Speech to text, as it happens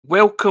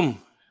Welcome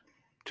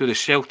to the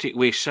Celtic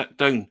Way Sit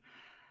Down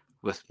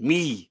with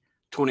me,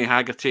 Tony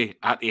Haggerty,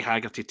 at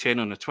Haggerty10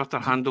 on the Twitter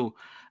handle,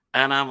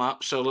 and I'm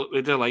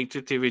absolutely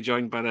delighted to be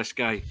joined by this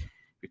guy,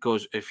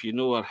 because if you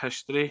know our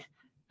history,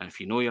 and if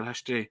you know your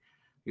history,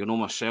 you know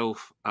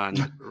myself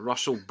and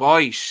Russell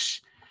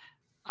Boyce,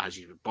 as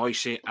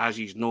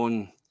he's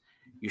known,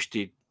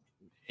 we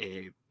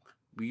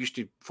used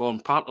to form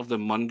part of the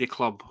Monday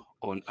Club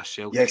on A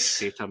Celtic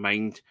State of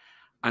Mind.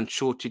 And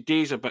so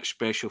today's a bit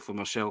special for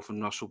myself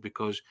and Russell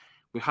because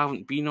we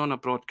haven't been on a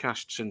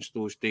broadcast since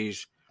those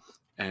days,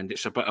 and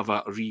it's a bit of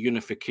a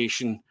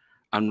reunification.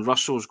 And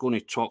Russell's going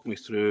to talk me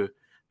through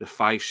the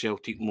 5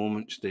 Celtic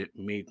moments that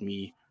made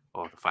me,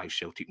 or the 5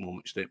 Celtic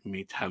moments that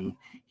made him.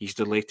 He's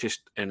the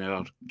latest in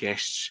our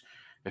guests.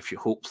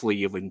 Hopefully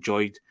you've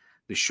enjoyed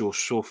the show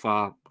so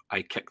far.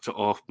 I kicked it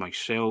off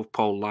myself.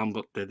 Paul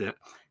Lambert did it.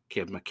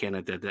 Kev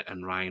McKenna did it,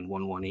 and Ryan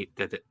 118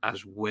 did it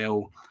as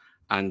well.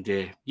 And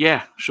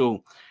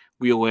so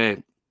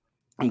we'll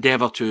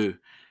endeavour to,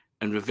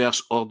 in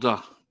reverse order,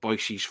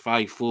 Boyce's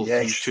 5, 4,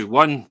 3, 2,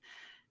 1.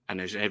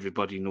 And as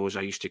everybody knows,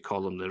 I used to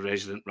call him the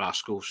resident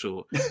rascal.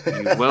 So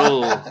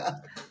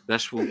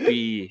this will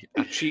be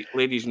a treat,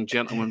 ladies and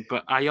gentlemen.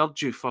 But I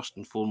urge you first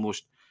and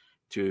foremost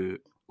to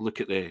look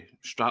at the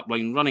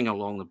strapline running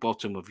along the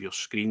bottom of your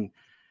screen,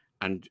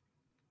 and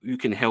you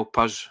can help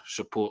us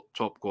support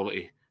top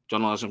quality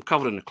journalism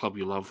covering the club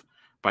you love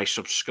by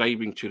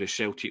subscribing to the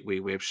Celtic Way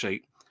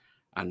website,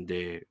 and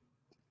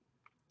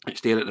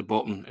it's there at the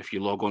bottom. If you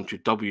log on to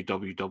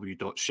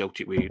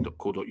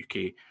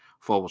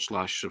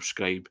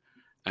www.celticway.co.uk/subscribe,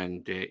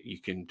 and you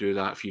can do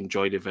that. If you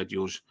enjoy the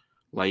videos,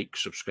 like,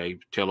 subscribe,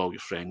 tell all your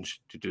friends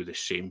to do the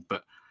same.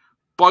 But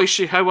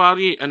Boycie, how are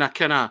you? And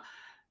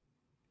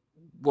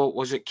what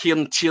was it,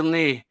 Kieran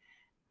Tierney,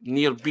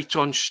 near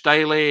Beaton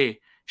style,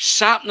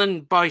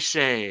 Sapnin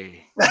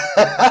Boycie?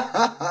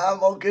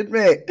 I'm all good,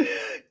 mate.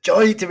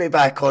 Joy to be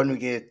back on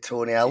with you,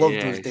 Tony. I love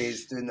those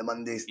days doing the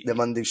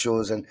Monday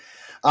shows. And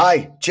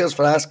cheers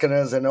for asking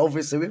us. And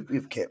obviously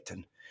we've kept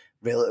in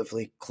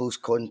relatively close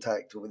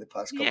contact over the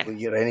past couple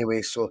of years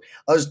anyway. So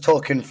us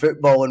talking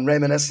football and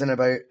reminiscing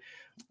about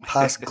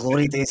past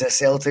glory days at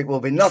Celtic will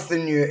be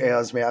nothing new to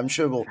us, mate. I'm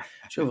sure we'll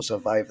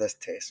survive this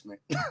test, mate.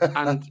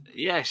 And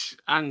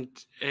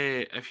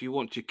if you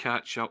want to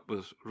catch up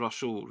with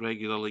Russell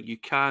regularly, you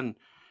can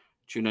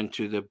tune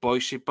into the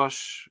Boycie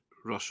Bus.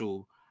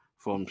 Russell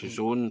forms his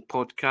own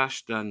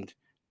podcast and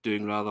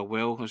doing rather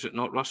well, is it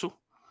not, Russell?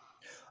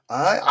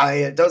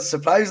 It does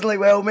surprisingly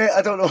well, mate.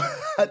 I don't know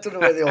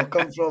where they all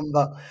come from,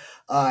 but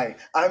I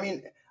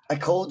mean, I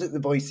called it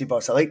the Boycie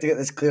Bus. I like to get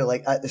this clear,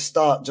 like at the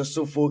start, just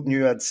so folk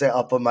knew I'd set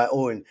up on my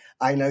own.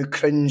 I now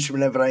cringe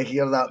whenever I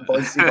hear that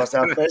Boycie Bus.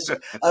 I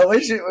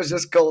wish it was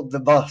just called the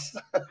bus.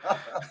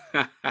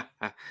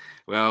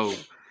 Well,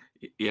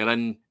 you're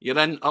in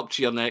up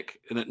to your neck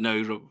in it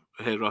now,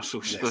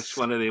 Russell. So it's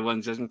one of the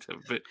ones, isn't it?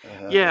 But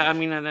I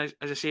mean, and as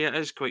I say, it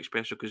is quite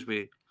special because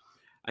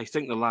I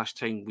think the last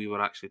time we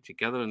were actually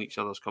together in each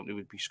other's company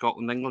would be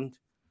Scotland, England.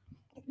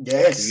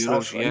 Yes,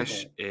 Euros, right,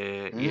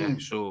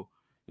 So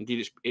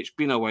indeed, it's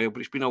been a while, but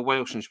it's been a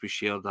while since we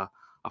shared a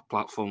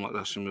platform like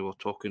this, and we were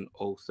talking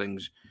all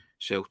things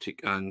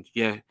Celtic. And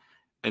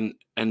in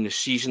the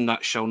season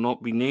that shall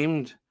not be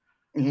named,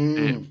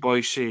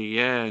 Boycie,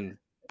 and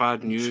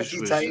bad news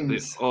was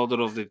the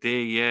order of the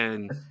day,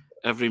 and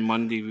every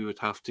Monday we would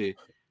have to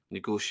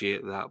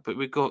negotiate that, but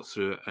we got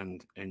through it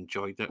and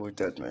enjoyed it. We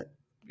did, mate.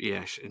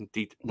 Yes,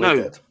 indeed.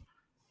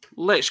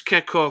 Let's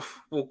kick off.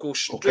 We'll go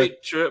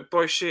straight to it,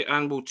 Boycie,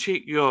 and we'll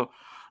take your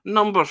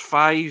number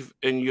 5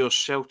 in your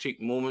Celtic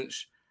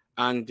moments.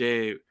 And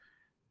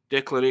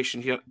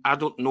declaration here, I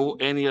don't know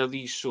any of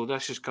these, so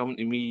this is coming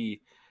to me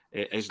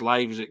as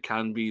live as it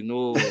can be.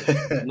 No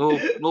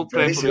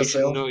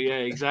preparation. No,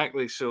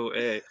 exactly. So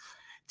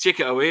take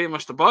it away,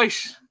 Mr.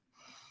 Boyce.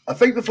 I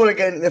think before I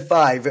get into the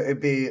 5, it would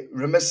be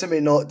remiss of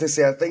me not to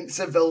say I think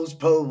Seville's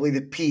probably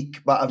the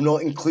peak, but I've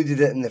not included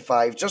it in the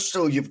 5, just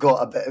so you've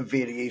got a bit of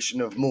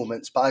variation of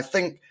moments. But I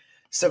think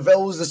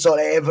Seville's the sort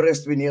of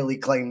Everest we nearly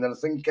climbed, and I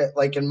think,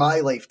 like in my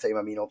lifetime,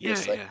 I mean,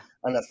 obviously,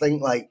 and I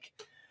think like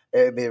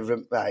it'd be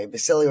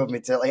silly of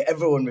me to, like,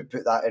 everyone would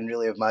put that in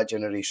really of my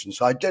generation.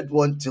 So I did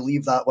want to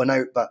leave that one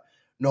out, but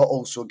not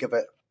also give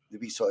it the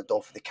wee sort of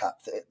doff of the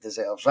cap that it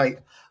deserves, right?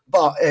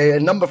 But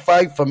number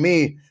 5 for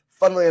me,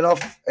 funnily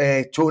enough,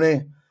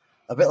 Tony,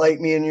 a bit like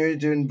me and you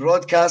doing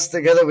broadcasts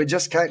together, we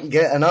just can't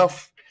get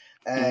enough.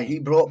 He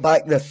brought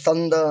back the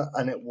Thunder,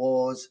 and it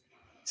was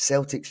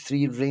Celtic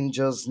 3,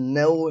 Rangers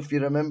 0, if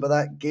you remember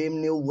that game.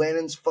 Neil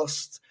Lennon's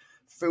first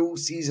full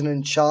season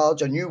in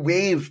charge, a new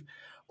wave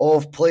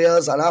of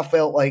players, and I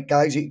felt like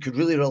guys that you could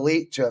really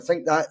relate to. I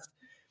think that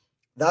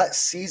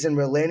season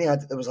where Lenny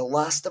there was a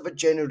last of a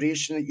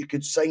generation that you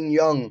could sign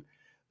young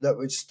that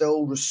would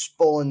still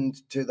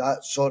respond to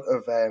that sort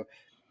of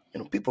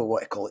people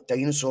want to call it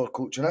dinosaur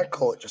coaching. I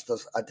call it just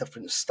a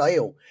different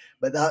style.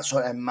 But that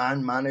sort of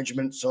man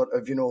management, sort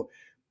of,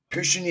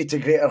 pushing you to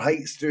greater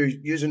heights through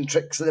using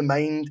tricks of the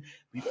mind, a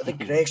wee bit of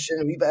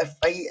aggression, a wee bit of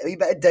fight, a wee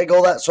bit of dig,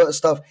 all that sort of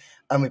stuff.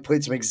 and we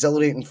played some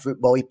exhilarating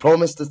football. He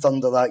promised the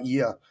Thunder that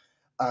year.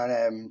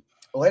 And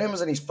Lennon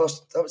was in his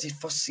first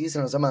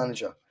season as a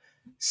manager.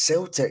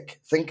 Celtic,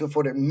 think of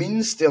what it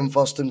means to him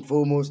first and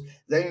foremost,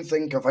 then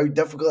think of how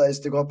difficult it is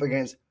to go up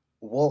against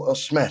Walter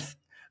Smith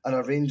and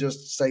a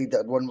Rangers side that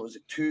had won, was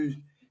it 2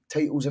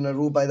 titles in a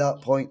row by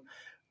that point.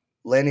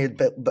 Lenny had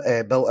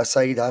built a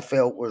side I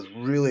felt was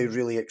really,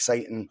 really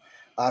exciting.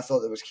 I thought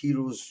there was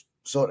heroes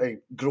sort of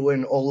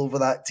growing all over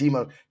that team,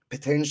 or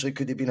potentially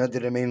could have been had to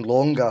remain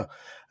longer.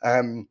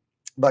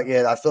 But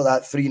yeah, I thought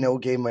that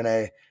 3-0 game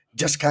when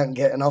just can't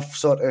get enough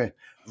sort of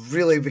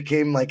really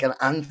became like an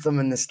anthem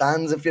in the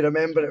stands, if you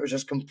remember. It was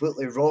just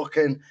completely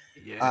rocking.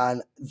 Yeah.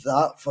 And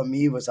that for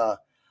me was a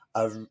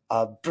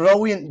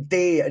brilliant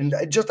day. And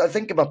I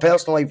think in my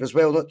personal life as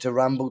well, not to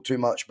ramble too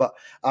much, but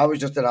I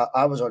was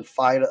on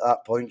fire at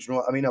that point. You know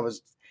what I mean? I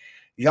was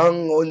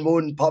young, on my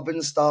own pub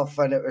and stuff,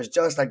 and it was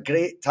just a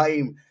great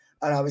time.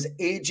 And I was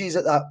ages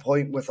at that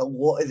point with a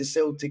lot of the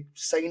Celtic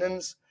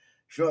signings.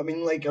 You know what I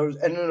mean? Like I was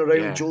in and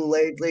around Joe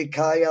Ledley,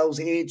 Kyle's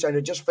age, and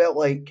it just felt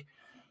like,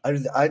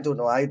 I don't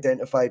know, I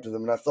identified with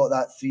them, and I thought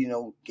that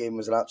 3-0 game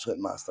was an absolute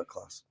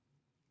masterclass.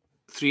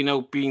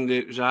 3-0 being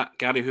was that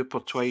Gary Hooper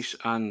twice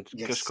and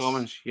Chris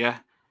Commons,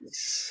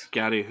 Yes.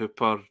 Gary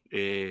Hooper,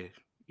 the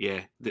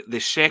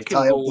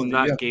second goal in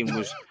that game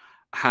was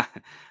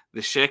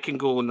the second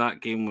goal in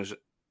that game was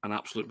an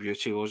absolute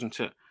beauty, wasn't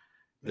it?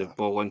 The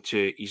ball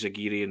into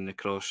Izagiri and the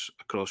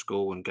across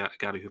goal, and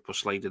Gary Hooper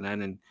sliding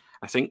in. And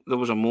I think there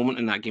was a moment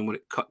in that game where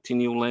it cut to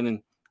Neil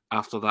Lennon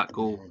after that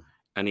goal,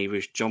 and he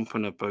was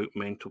jumping about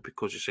mental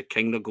because it's a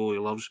kind of goal he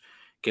loves,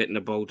 getting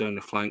the ball down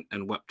the flank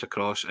and whipped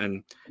across,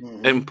 and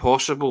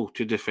impossible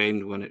to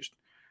defend when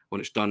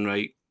it's done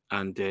right.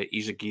 And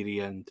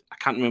Izagiri, and I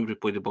can't remember who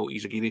played the ball.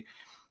 Izagiri,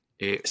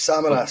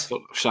 Samaras,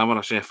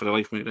 for the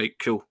life of me. Right,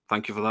 cool.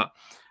 Thank you for that.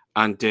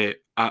 And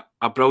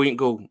a brilliant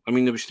goal. I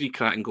mean, there was 3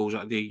 cracking goals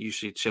that day. You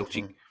said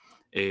Celtic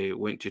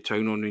went to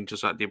town on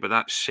Rangers that day, but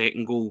that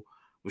second goal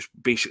was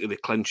basically the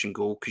clinching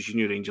goal because you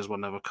knew Rangers were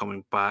never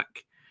coming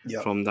back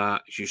from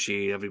that. As you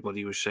say,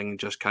 everybody was singing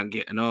 "Just Can't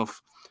Get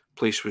Enough."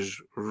 Place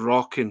was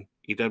rocking.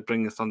 He did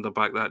bring the Thunder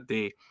back that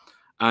day,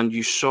 and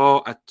you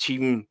saw a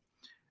team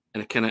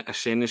in a kind of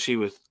ascendancy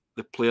with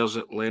the players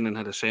that Lennon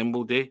had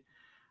assembled.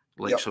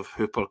 Likes of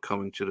Hooper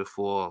coming to the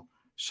fore,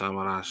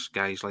 Samaras,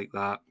 guys like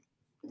that.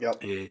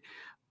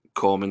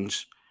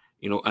 Commons,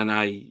 and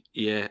I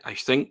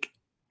think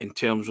in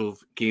terms of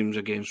games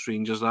against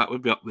Rangers, that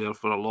would be up there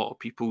for a lot of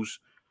people's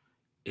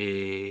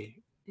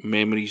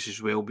memories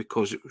as well,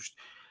 because it was,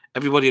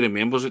 everybody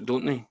remembers it,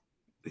 don't they?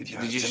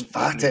 It's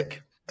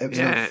emphatic. It was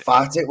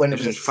emphatic when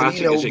it was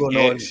 3-0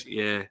 going on.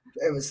 Yeah.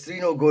 It was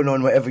 3-0 going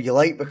on, whatever you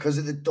like, because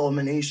of the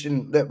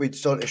domination that we'd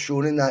sort of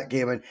shown in that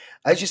game. And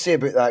as you say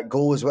about that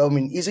goal as well, I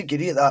mean,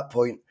 Izagiri at that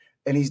point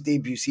in his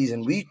debut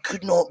season, we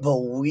could not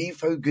believe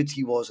how good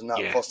he was in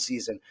that first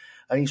season.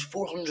 And he's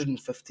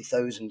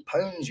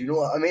 £450,000, you know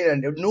what I mean?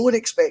 And no one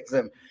expected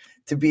him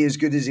to be as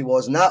good as he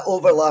was. And that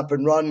overlap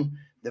and run,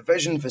 the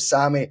vision for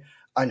Sammy,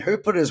 and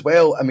Hooper as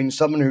well. I mean,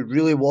 someone who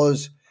really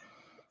was,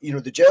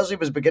 the jersey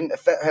was beginning to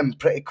fit him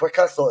pretty quick,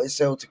 I thought, at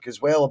Celtic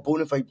as well. A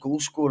bona fide goal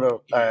scorer,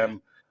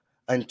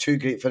 and 2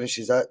 great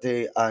finishes that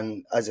day.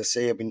 And as I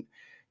say, I mean,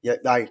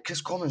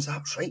 Chris Commons,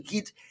 that's right.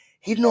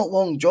 He'd not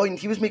long joined.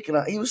 He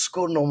was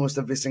scoring almost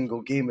every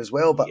single game as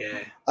well. But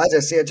as I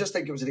say, I just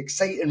think it was an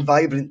exciting,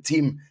 vibrant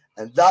team.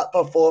 And that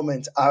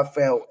performance, I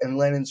felt, in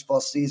Lennon's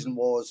first season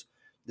was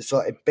the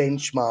sort of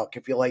benchmark,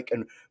 if you like,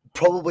 and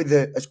probably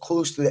as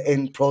close to the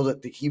end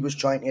product that he was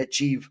trying to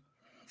achieve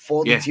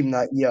for the team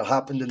that year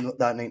happened in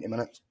that 90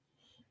 minutes.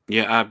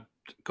 Yeah, I've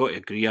got to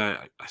agree.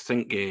 I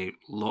think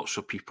lots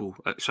of people,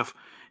 it's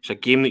a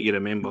game that you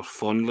remember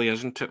fondly,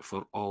 isn't it,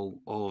 for all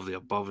of the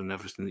above and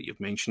everything that you've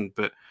mentioned.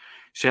 But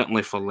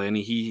certainly for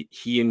Lenny,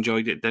 he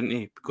enjoyed it, didn't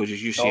he? Because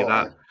as you say,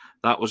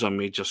 that was a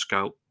major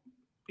scout,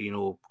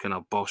 kind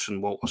of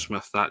bossing Walter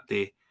Smith that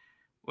day,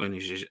 when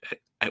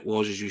it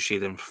was, as you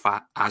say,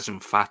 as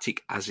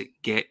emphatic as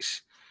it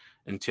gets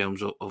in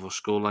terms of a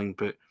scoreline.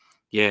 But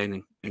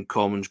and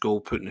Commons'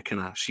 goal putting the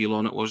kind of seal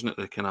on it, wasn't it?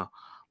 The kind of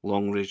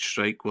long range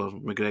strike where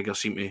McGregor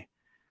seemed to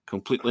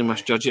completely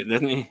misjudge it,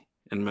 didn't he?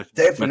 And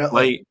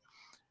definitely,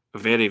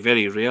 very,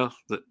 very rare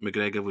that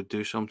McGregor would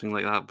do something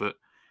like that, but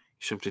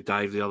he simply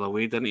dived the other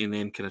way, didn't he? And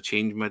then kind of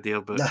changed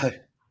mid-air, but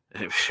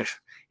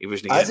he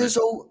wasn't.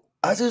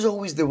 As is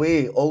always the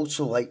way.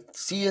 Also, like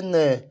see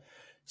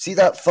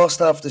that first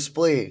half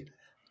display,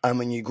 and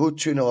when you go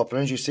 2-0 up,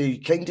 and as you say,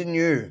 you kind of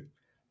knew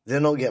they're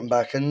not getting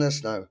back in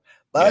this now.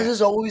 But as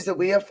is always the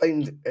way, I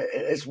find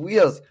it's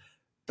weird,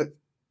 but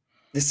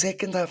the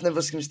second half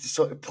never seems to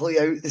sort of play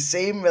out the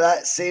same with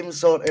that same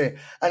sort of.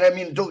 And I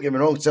mean, don't get me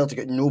wrong, Celtic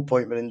at no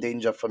point were in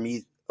danger for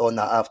me on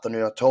that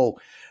afternoon at all.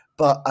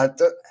 But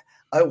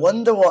I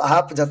wonder what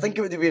happens. I think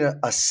it would have been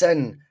a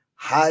sin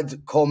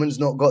had Commons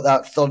not got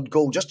that third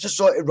goal, just to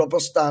sort of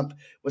rubber stamp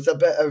with a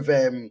bit of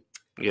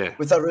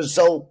with a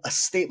result, a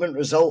statement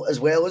result, as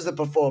well as the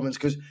performance,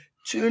 because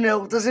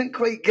 2-0 doesn't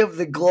quite give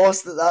the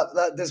gloss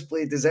that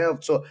display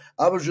deserved. So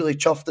I was really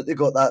chuffed that they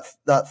got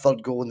that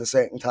third goal in the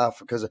second half,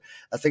 because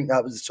I think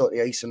that was the sort of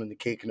icing on the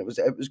cake, and it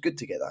was good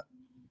to get that.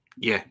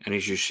 Yeah, and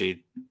as you said,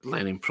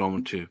 Lenny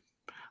promised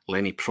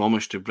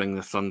to bring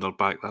the Thunder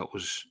back. That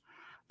was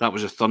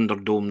a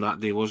Thunderdome that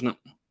day, wasn't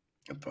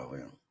it?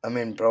 Brilliant. I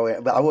mean,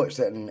 brilliant. But I watched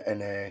it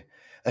in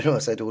I know I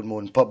said Old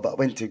Moan Pub, but I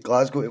went to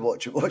Glasgow to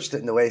watch it. Watched it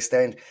in the West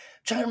End. I'm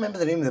trying to remember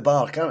the name of the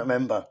bar. I can't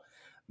remember.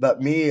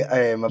 But me,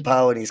 my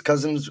pal and his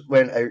cousins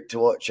went out to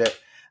watch it.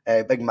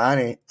 Big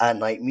Manny, and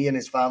like me and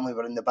his family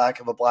were in the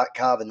back of a black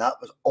cab, and that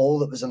was all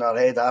that was in our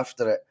head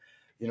after it.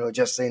 You know,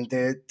 just saying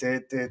and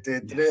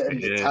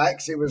the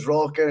taxi was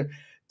rocking.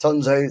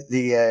 Turns out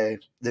the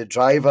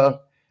driver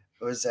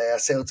was a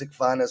Celtic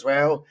fan as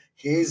well.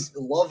 He's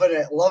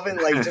loving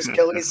like just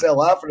killing himself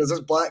laughing as this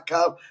black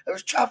cab. It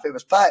was traffic, it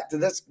was packed,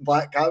 and this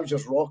black cab was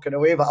just rocking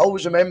away. But I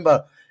always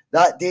remember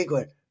that day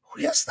going,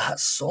 where's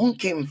that song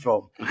came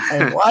from?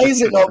 And why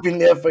has it not been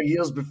there for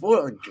years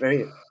before?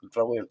 Great,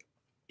 brilliant.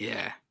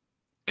 Yeah,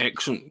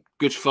 excellent.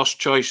 Good first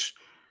choice.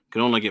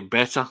 Can only get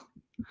better.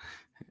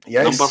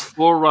 Yes. Number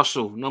 4,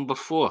 Russell. Number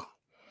 4.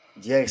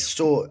 Yes.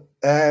 So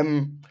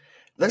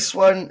this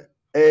one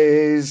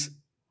is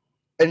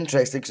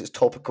interesting because it's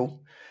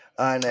topical,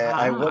 and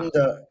I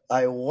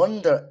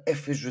wonder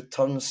if his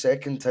return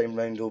second time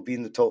round will be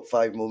in the top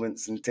 5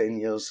 moments in 10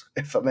 years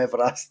if I'm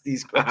ever asked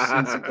these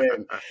questions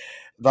again.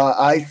 But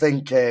I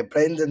think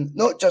Brendan,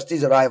 not just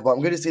his arrival, but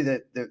I'm going to say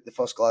the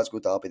first Glasgow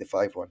derby, the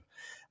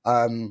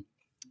 5-1.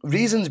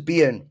 Reasons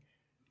being,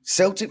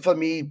 Celtic for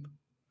me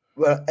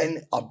were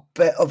in a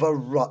bit of a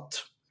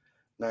rut.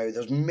 Now,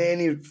 there's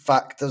many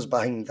factors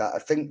behind that. I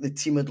think the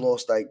team had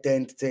lost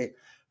identity.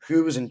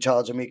 Who was in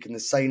charge of making the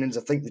signings?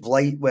 I think the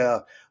light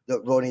were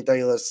that Ronnie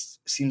Dyler's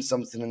seen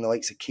something in the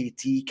likes of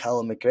KT,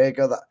 Callum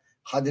McGregor, that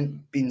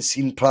hadn't been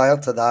seen prior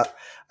to that.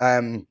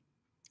 And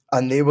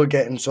they were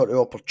getting sort of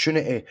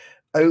opportunity.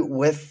 Out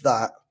with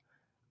that,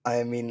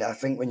 I mean, I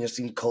think when you're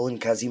seeing Colin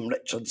Kazim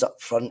Richards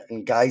up front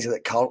and guys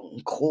like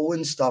Carlton Cole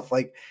and stuff,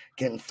 like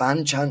getting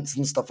fan chants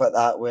and stuff like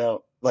that, were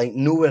like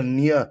nowhere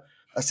near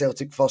a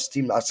Celtic first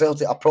team.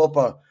 A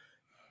proper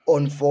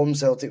on-form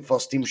Celtic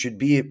first team should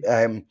be.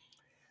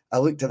 I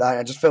looked at that and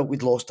I just felt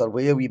we'd lost our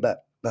way a wee bit.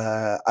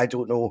 I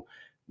don't know.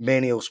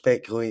 Many will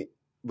speculate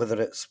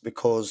whether it's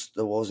because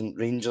there wasn't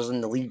Rangers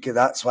in the league.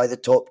 That's why the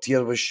top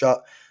tier was shut.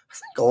 I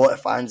think a lot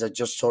of fans had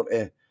just sort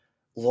of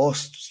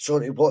lost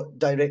sort of what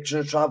direction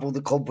of travel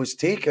the club was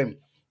taking.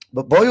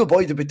 But boy, oh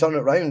boy, did we turn it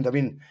round. I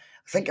mean,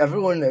 I think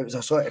everyone, it was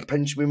a sort of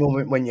pinch me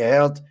moment when you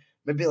heard,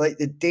 maybe like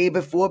the day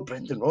before,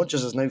 Brendan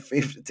Rodgers is now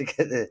favourite to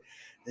get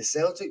the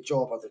Celtic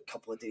job, or the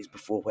couple of days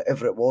before,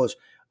 whatever it was.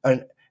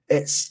 And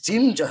it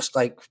seemed just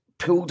like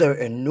pulled out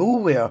of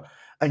nowhere.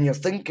 And you're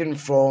thinking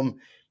from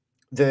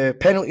the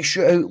penalty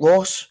shootout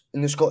loss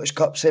in the Scottish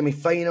Cup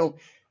semi-final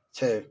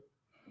to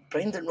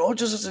Brendan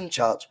Rodgers is in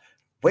charge.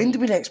 When do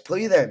we next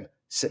play them?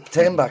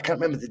 September. I can't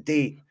remember the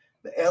date,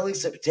 but early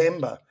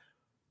September.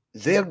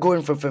 They're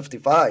going for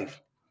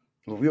 55.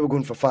 We were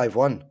going for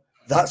 5-1.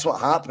 That's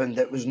what happened.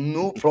 It was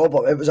no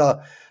problem. It was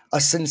a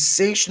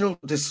sensational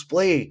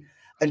display.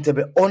 And to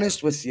be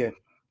honest with you,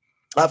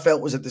 I felt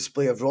it was a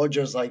display of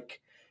Rodgers. Like,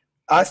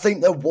 I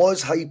think there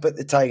was hype at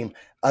the time,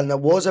 and there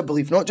was a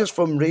belief, not just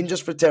from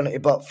Rangers fraternity,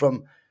 but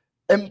from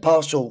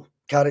impartial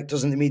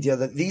characters in the media,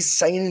 that these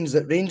signings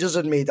that Rangers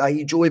had made,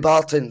 i.e. Joey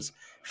Bartons,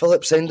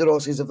 Philip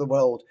Senderosses of the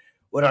world,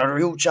 were a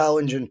real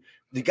challenge. And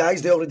the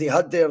guys they already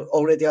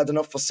had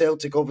enough for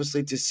Celtic,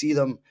 obviously, to see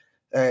them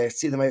out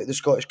of the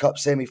Scottish Cup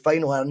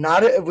semi-final. A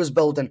narrative was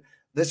building.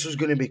 This was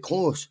going to be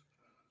close.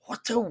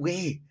 What a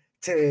way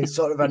to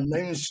sort of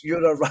announce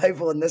your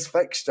arrival in this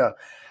fixture.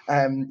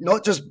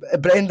 Not just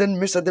Brendan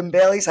Musa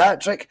Dembele's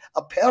hat-trick,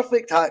 a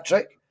perfect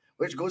hat-trick,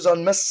 which goes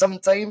unmissed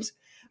sometimes,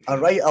 a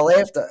right, a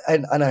left,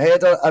 and a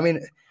header. I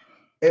mean,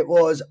 it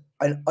was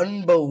an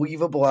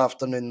unbelievable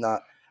afternoon,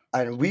 that,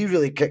 and we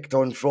really kicked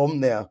on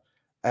from there.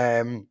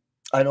 And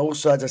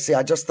also, as I say,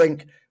 I just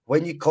think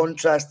when you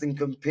contrast and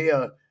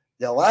compare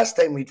the last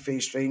time we'd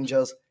faced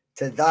Rangers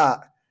to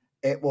that,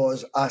 it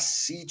was a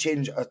sea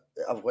change,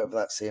 whatever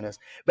that saying is.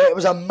 But it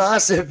was a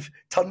massive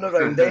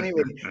turnaround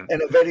anyway,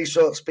 in a very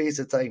short space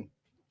of time.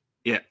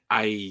 Yeah,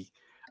 I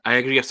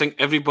agree. I think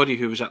everybody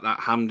who was at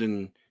that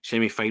Hampden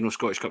semi-final,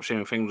 Scottish Cup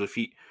semi-final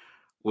defeat,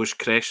 was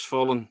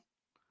crestfallen.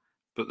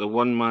 But the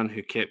one man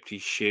who kept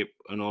his shape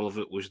and all of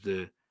it was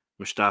the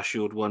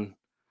mustachioed one.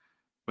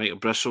 Might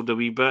have bristled a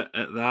wee bit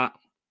at that,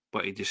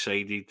 but he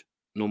decided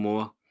no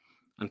more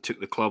and took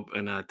the club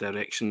in a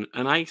direction.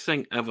 And I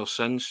think ever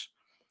since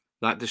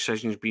that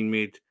decision's been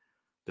made,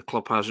 the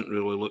club hasn't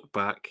really looked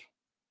back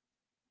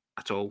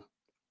at all.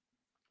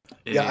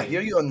 Yeah, I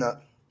hear you on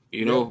that.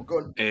 You know,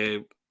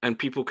 and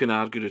people can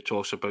argue the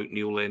toss about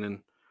Neil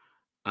Lennon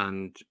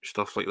and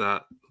stuff like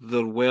that.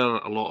 There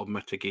were a lot of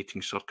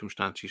mitigating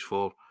circumstances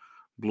for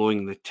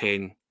blowing the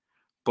 10.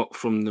 But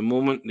from the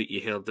moment that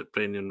you heard that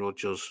Brendan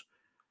Rodgers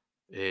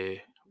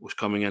was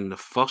coming in the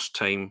first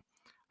time,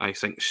 I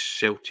think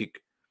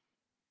Celtic,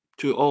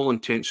 to all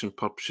intents and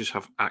purposes,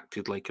 have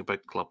acted like a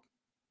big club.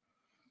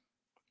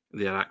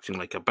 they're acting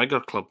like a bigger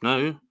club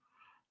now,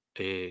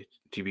 to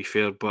be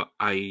fair. But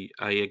I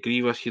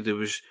agree with you. There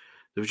was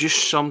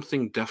just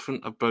something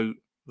different about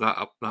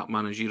that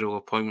managerial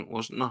appointment,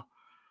 wasn't there,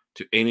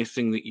 to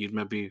anything that you'd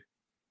maybe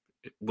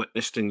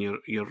witnessed in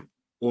your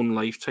own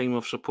lifetime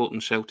of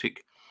supporting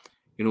Celtic.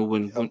 You know,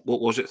 when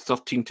what was it,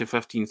 13 to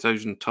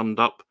 15,000 turned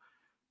up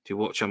to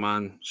watch a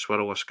man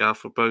swirl a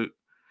scarf about,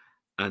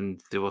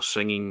 and they were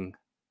singing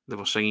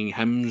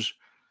hymns,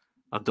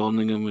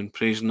 adorning him and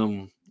praising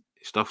him,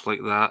 stuff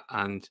like that.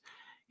 And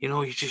you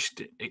know,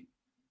 it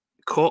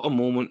caught a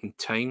moment in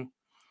time,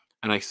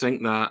 and I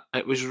think that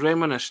it was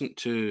reminiscent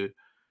to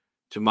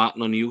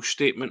Martin O'Neill's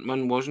statement,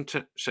 man, wasn't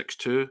it?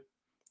 6-2,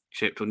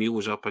 except O'Neill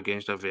was up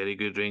against a very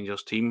good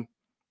Rangers team,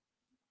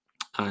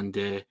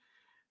 and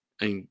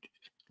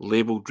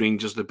labelled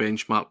Rangers the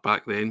benchmark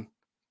back then.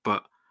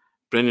 But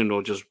Brendan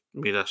Rodgers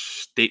made a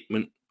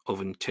statement of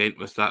intent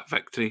with that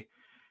victory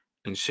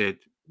and said,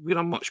 we're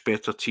a much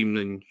better team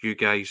than you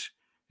guys.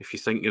 If you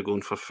think you're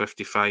going for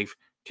 55,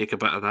 take a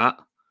bit of that.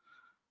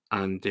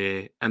 And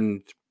they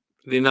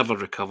never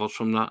recovered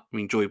from that. I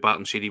mean, Joey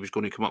Barton said he was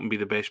going to come up and be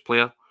the best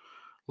player.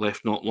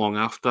 Left not long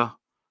after.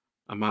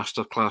 A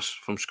masterclass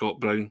from Scott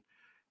Brown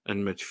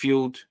in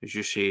midfield. As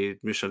you say,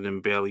 Moussa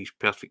Dembele's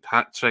perfect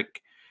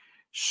hat-trick.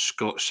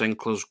 Scott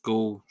Sinclair's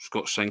goal.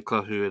 Scott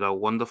Sinclair, who had a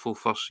wonderful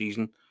first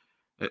season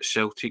at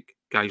Celtic.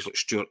 Guys like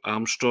Stuart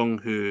Armstrong,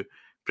 who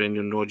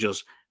Brendan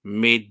Rodgers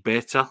made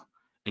better.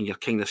 And you're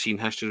kind of seeing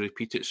history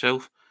repeat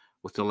itself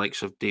with the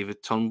likes of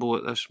David Turnbull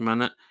at this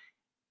minute.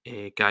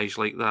 Guys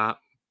like that.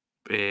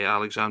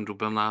 Alexandro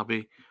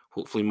Bernabe.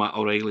 Hopefully Matt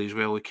O'Reilly as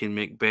well, he can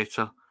make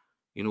better.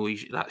 You know,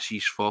 that's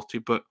his 40.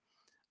 But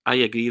I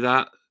agree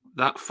that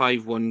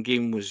 5-1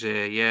 game was,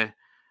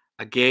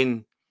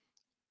 again,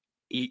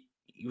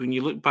 when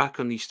you look back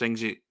on these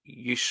things,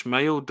 you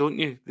smile, don't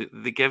you?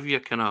 They give you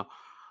kind of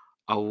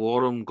a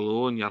warm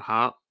glow in your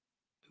heart.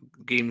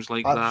 Games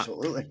like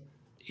Absolutely. that,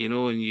 you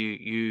know, and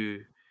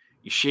you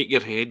shake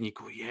your head and you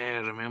go, yeah,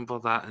 remember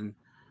that. And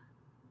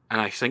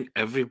I think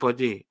every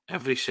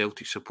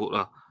Celtic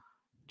supporter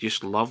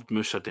just loved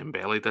Moussa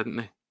Dembele, didn't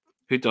they?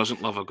 Who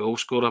doesn't love a goal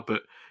scorer?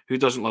 But who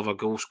doesn't love a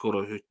goal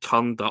scorer who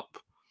turned up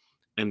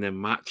in the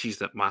matches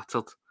that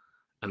mattered?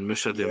 And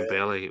Moussa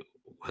Dembele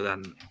with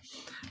an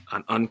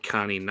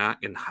uncanny knack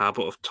and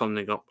habit of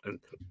turning up in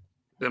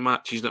the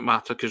matches that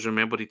matter. Because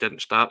remember, he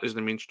didn't start as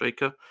the main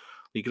striker.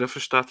 Lee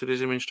Griffiths started as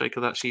the main striker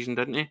that season,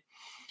 didn't he?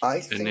 I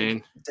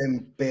think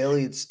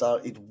Dembele had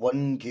started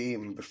one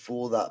game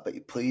before that, but he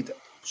played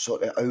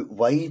sort of out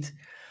wide.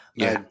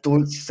 Yeah. I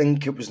don't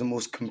think it was the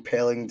most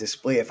compelling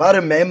display. If I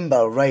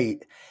remember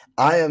right,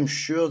 I am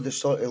sure the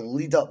sort of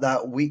lead up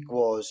that week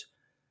was,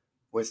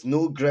 with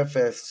no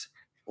Griffiths,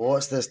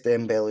 what's this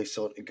Dembele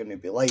sort of going to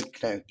be like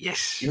now?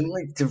 Yes. You don't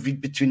like to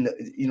read between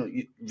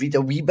you read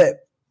a wee bit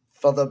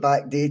further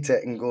back data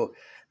and go,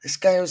 this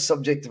guy was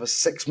subject of a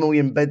 6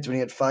 million bid when he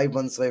had 5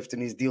 months left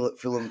in his deal at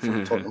Fulham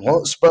from Tottenham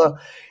Hotspur.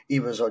 He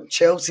was on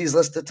Chelsea's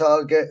list of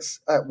targets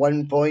at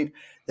one point.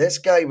 This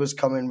guy was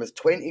coming with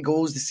 20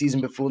 goals the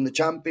season before in the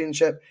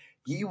Championship.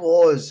 He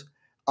was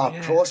a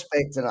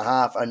prospect and a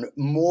half and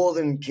more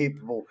than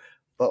capable.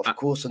 But of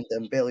course, on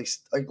Dembele's...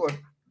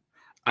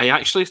 I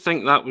actually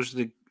think that was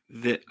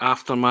the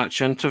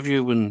after-match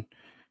interview when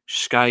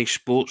Sky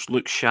Sports'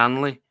 Luke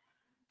Shanley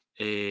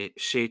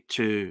said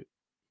to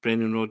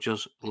Brendan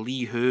Rodgers,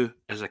 Lee who,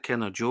 as a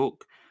kind of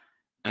joke.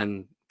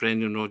 And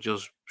Brendan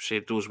Rodgers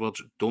said those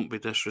words, don't be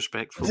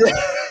disrespectful.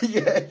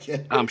 Yeah.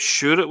 I'm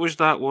sure it was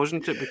that,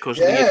 wasn't it? Because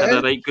Lee had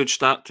a right good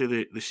start to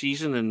the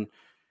season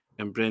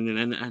and Brendan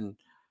in it. And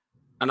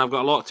I've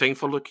got a lot of time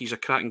for Luke. He's a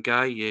cracking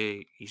guy.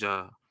 He's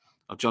a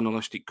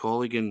journalistic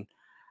colleague. And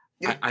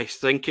I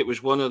think it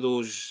was one of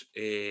those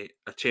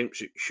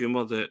attempts at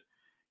humour that,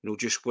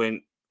 just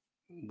went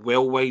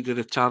well wide of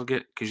the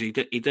target, because he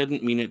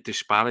didn't mean it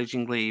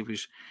disparagingly. He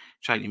was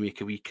trying to make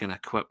a wee kind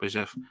of quip as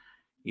if,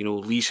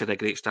 Lee's had a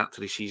great start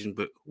to the season,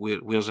 but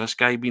where's this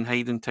guy been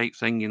hiding type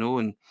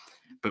thing,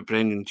 but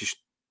Brendan just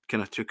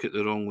kind of took it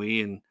the wrong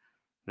way and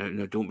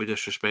no, don't be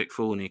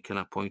disrespectful, and he kind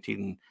of pointed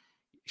and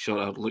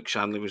sort of Luke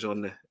Shanley was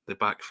on the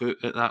back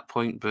foot at that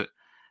point, but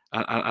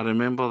I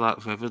remember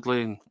that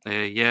vividly,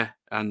 and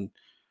and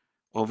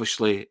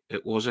obviously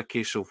it was a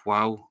case of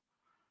wow,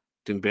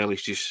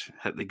 Dembele's just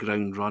hit the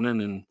ground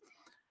running, and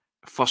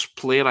first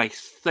player I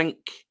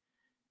think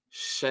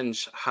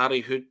since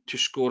Harry Hood to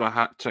score a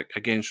hat-trick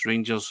against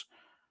Rangers.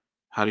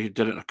 Harry Hood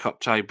did it in a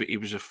cup tie, but he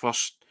was the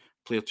first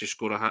player to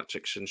score a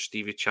hat-trick since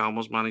Stevie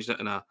Chalmers managed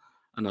it in a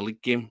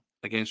league game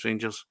against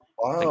Rangers.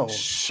 Wow. I think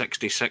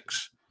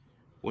 66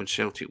 when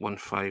Celtic won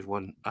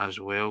 5-1 as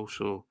well.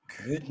 So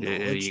good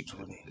knowledge,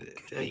 Tony.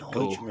 Good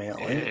knowledge, go.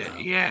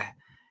 Mate.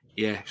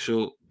 Yeah.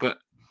 So, but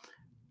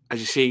as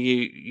you say,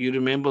 you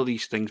remember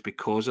these things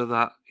because of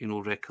that.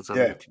 Records are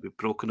meant to be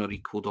broken or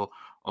equalled or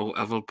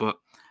whatever. But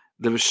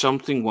there was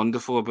something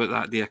wonderful about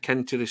that day,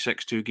 akin to the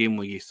 6-2 game,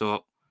 where you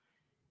thought,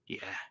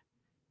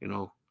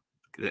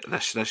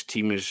 this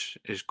team is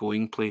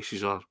going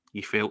places, or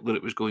you felt that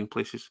it was going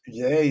places.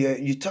 Yeah.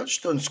 You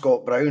touched on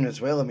Scott Brown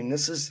as well. I mean,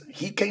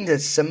 he kind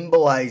of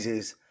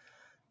symbolises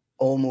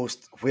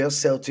almost where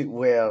Celtic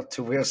were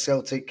to where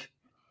Celtic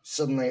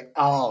suddenly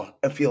are,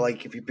 if you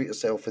like, if you put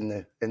yourself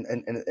into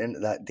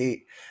that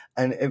date.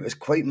 And it was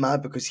quite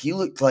mad because he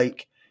looked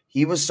like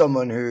he was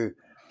someone who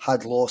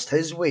had lost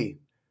his way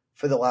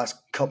for the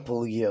last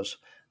couple of years.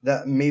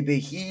 That maybe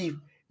he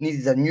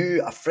needed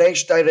a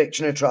fresh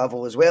direction of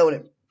travel as well. And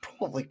it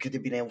probably could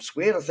have been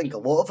elsewhere. I think a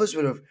lot of us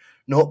would have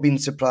not been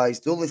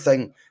surprised. The only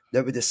thing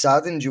that would have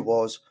saddened you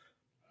was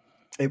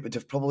it would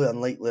have probably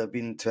unlikely have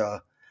been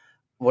to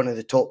one of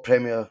the top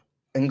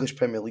English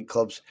Premier League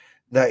clubs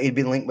that he'd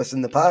been linked with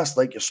in the past,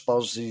 like your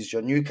Spurses,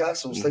 your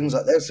Newcastles, things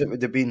like this. It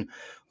would have been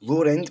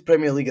lower end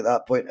Premier League at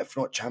that point, if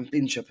not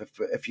Championship,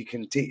 if you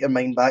can take your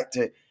mind back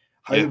to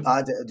how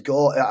bad it had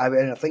got. I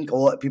mean, I think a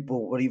lot of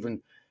people were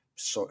even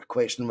sort of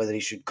questioning whether he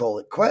should call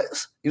it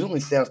quits. He was only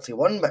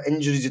 31, but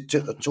injuries had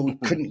took their toll,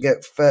 couldn't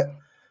get fit.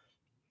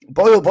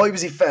 Boy, oh boy,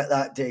 was he fit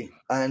that day.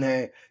 And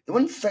the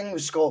one thing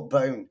with Scott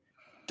Brown,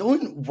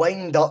 don't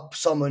wind up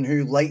someone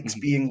who likes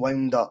being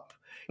wound up.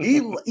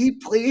 He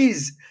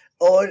plays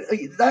on.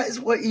 That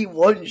is what he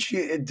wants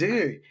you to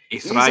do. He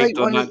thrived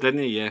on that,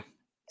 didn't he? Yeah.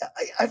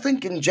 I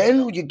think in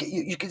general,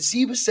 you can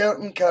see with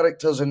certain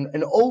characters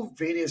in all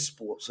various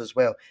sports as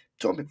well.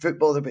 Talking about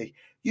football,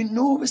 you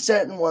know with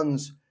certain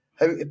ones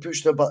how to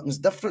push their buttons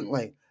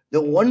differently.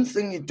 The one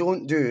thing you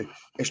don't do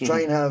is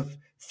try and have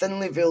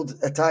thinly veiled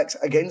attacks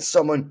against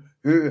someone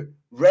who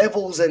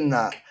revels in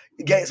that,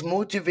 gets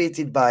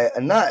motivated by it,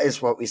 and that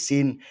is what we've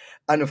seen.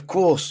 And of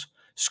course,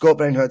 Scott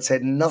Brown had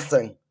said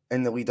nothing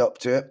in the lead up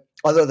to it,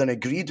 other than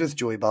agreed with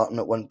Joey Barton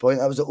at one point.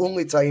 That was the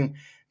only time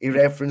he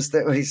referenced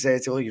it, where he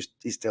said, "Oh,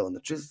 he's telling the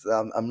truth.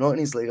 I'm not in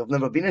his league. I've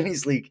never been in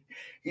his league.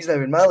 He's now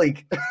in my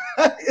league."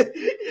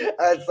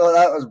 I thought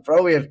that was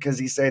brilliant because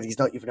he said he's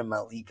not even in my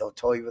league. I'll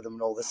toy with him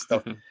and all this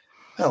stuff.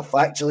 Well,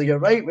 factually, you're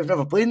right. We've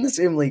never played in the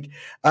same league.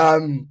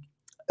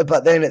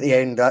 But then at the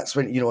end, that's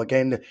when,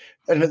 again,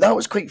 and that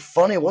was quite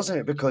funny, wasn't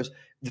it? Because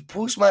the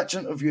post-match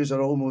interviews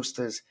are almost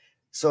as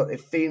sort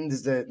of famed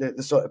as the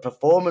sort of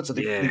performance of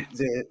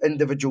the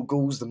individual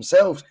goals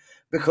themselves.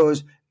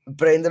 Because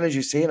Brendan, as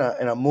you say,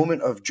 in a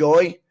moment of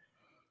joy,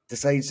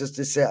 decides just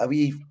to set a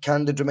wee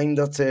candid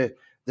reminder to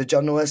the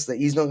journalist that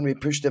he's not going to be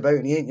pushed about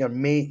and he ain't your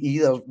mate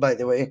either, by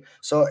the way,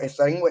 sort of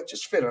thing, which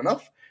is fair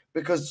enough.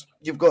 Because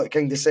you've got to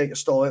kind of set your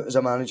stall out as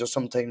a manager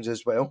sometimes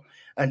as well.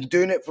 And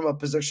doing it from a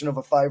position of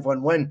a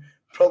 5-1 win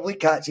probably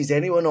catches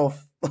anyone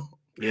off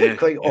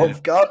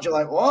off guard. You're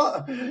like,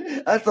 what?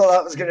 I thought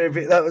that was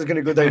going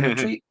to go down the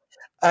treat.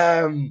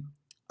 And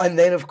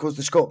then, of course,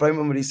 the Scott Brown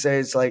one where he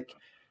says, like,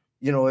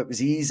 it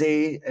was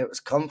easy, it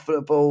was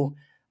comfortable,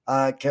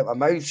 I kept my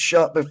mouth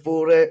shut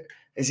before it.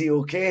 Is he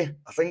okay?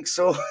 I think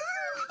so.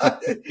 I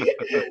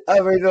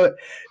mean,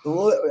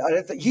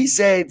 I think he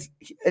said...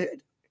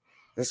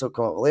 This will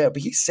come up later,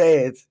 but he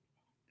said,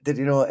 did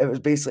you know it was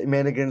basically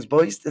men against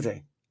boys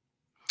today?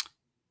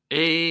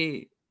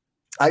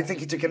 I think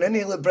he took an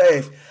inhaler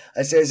breath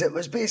and says it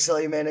was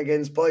basically men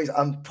against boys.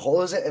 I'm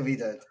positive he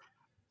did.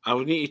 I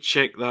would need to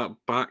check that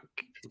back,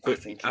 but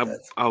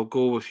I'll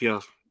go with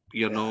your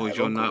knowledge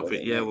on that.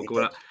 But we'll go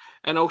with that.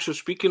 And also,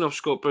 speaking of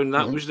Scott Brown,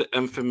 that was the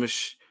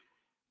infamous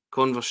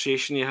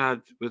conversation he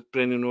had with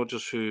Brendan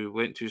Rodgers, who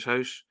went to his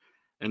house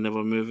and they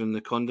were moving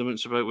the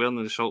condiments about, wearing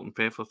the salt and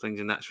pepper things,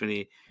 and that's when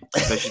he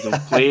visited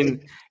them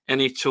playing. And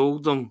he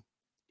told them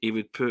he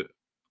would put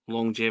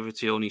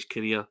longevity on his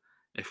career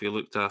if he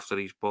looked after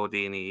his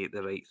body and he ate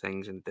the right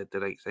things and did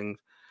the right things.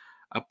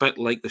 A bit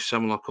like the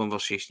similar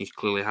conversation he's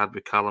clearly had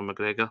with Callum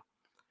McGregor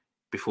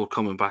before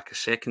coming back a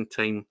second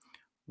time,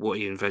 what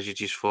he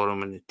envisages for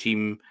him and the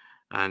team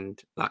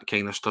and that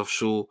kind of stuff.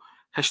 So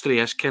history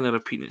is kind of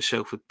repeating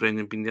itself with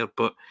Brendan being there,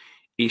 but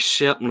he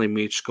certainly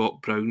made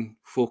Scott Brown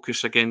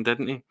focus again,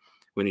 didn't he?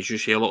 When, as you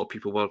say, a lot of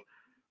people were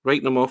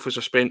writing him off as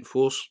a spent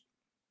force,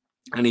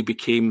 and he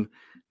became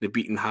the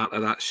beating heart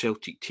of that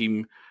Celtic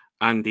team,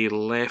 and he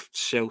left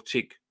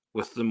Celtic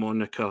with the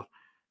moniker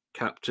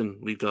captain,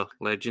 leader,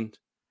 legend.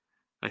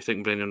 I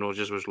think Brendan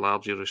Rodgers was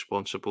largely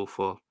responsible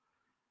for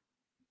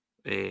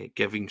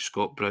giving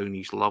Scott Brown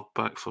his love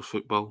back for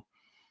football.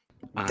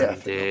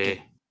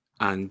 Definitely.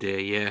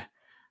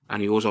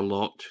 And he owes a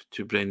lot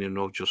to Brendan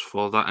Rodgers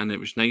for that. And it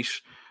was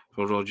nice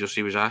for Rodgers.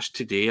 He was asked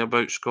today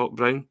about Scott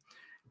Brown.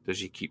 Does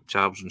he keep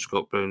tabs on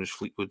Scott Brown as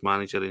Fleetwood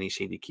manager? And he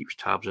said he keeps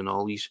tabs on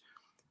all these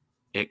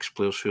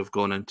ex-players who have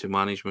gone into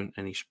management,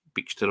 and he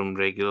speaks to them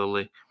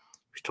regularly.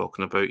 He's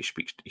talking about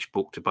he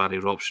spoke to Barry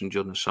Robson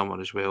during the summer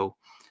as well.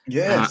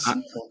 Yes.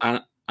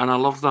 And I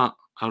love that.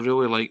 I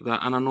really like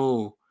that. And I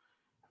know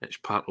it's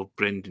part of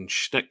Brendan's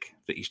shtick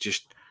that he's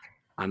just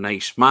a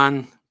nice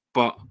man,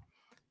 but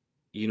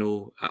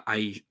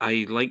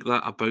I like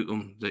that about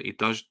him, that he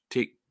does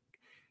take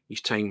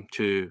his time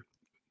to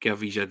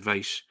give his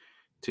advice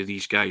to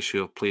these guys who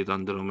have played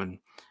under him. And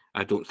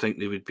I don't think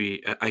they would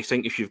be. I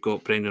think if you've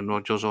got Brendan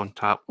Rodgers on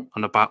tap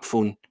on a bat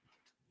phone,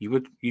 you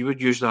would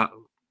use that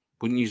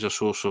wouldn't you, a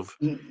source of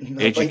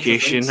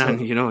education? So.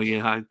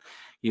 And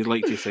you'd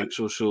like to think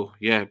so. So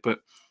yeah, but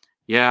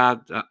yeah,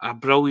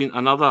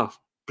 another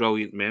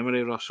brilliant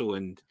memory, Russell,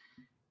 and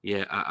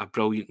yeah, a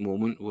brilliant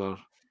moment where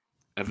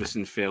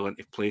everything fell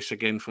into place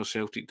again for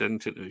Celtic,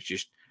 didn't it? It was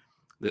just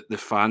the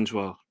fans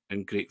were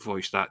in great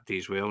voice that day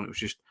as well, and it was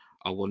just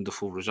a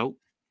wonderful result.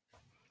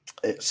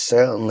 It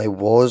certainly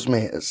was,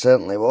 mate. It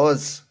certainly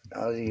was.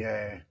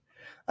 I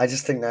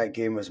just think that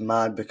game was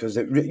mad because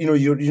we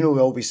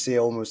always say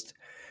almost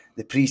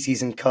the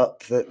pre-season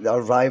cup that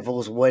our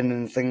rivals win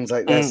and things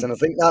like this, and I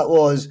think that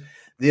was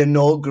the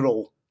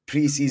inaugural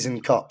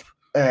pre-season cup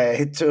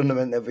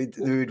tournament that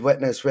we'd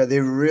witnessed, where they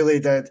really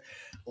did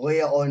lay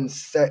it on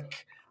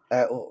thick.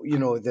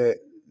 The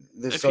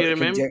sort of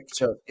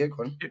conjecture. Yeah,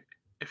 go on.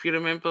 If you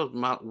remember,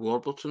 Mark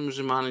Warburton was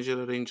the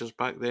manager of Rangers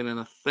back then, and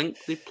I think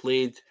they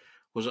played,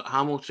 was it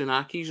Hamilton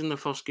Accies in the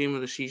first game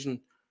of the season?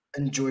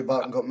 And Joey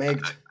Barton got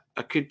megged.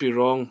 I could be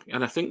wrong,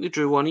 and I think they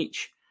drew one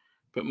each.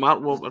 But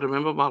I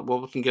remember Mark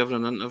Warburton giving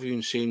an interview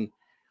and saying,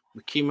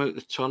 we came out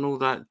the tunnel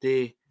that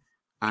day,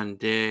 and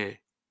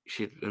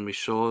we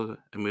saw,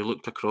 and we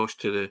looked across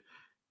to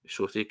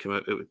so if they came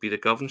out, it would be the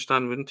Govan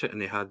stand, wouldn't it? And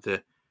they had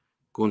the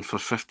going for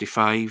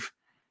 55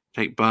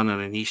 type banner,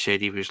 and he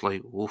said he was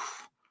like,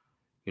 "Oof,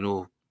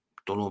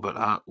 don't know about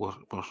that.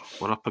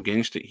 We're up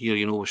against it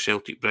here, with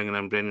Celtic bringing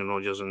in Brendan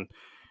Rodgers and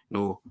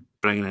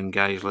bringing in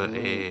guys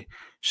like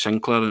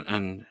Sinclair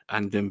and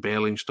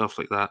Dembele and stuff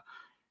like that.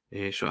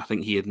 So I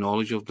think he had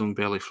knowledge of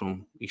Dembele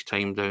from his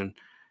time down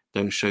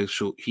south.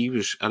 So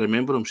I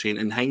remember him saying,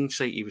 in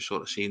hindsight, he was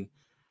sort of saying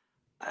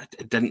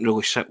it didn't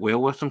really sit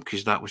well with him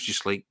because that was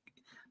just like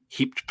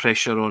heaped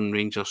pressure on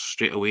Rangers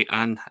straight away,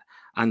 and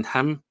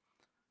him,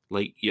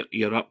 like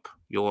you're up,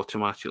 you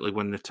automatically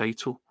win the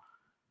title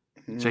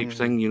type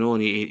thing,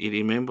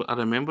 and I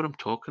remember him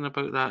talking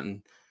about that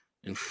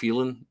and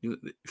feeling.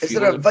 Is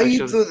there a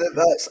vibe though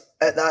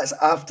that's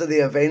after the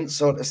event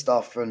sort of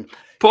stuff and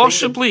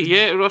possibly,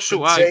 yeah,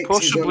 Russell,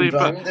 possibly,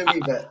 but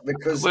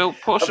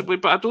possibly,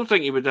 but I don't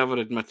think he would ever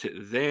admit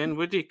it then,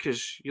 would he?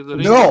 Because you're the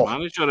Rangers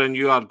manager and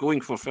you are going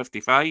for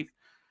 55.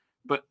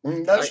 But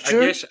that's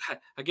true. I guess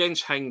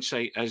against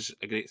hindsight is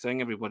a great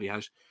thing. Everybody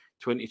has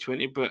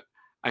 2020, but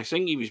I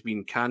think he was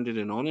being candid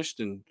and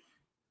honest, and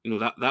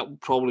that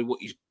probably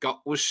what his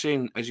gut was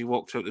saying as he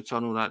walked out the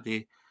tunnel that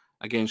day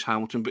against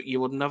Hamilton. But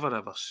you would never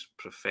ever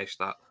profess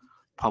that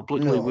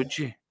publicly, would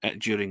you?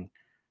 During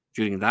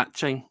that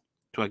time.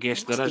 So I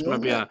guess there is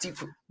maybe a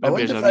Tifo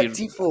rewriting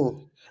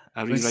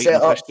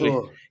of history.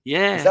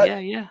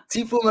 Yeah.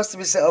 Tifo must have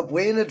been set up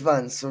way in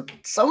advance, so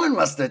someone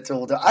must have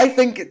told her. I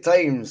think at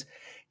times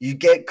you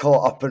get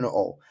caught up in it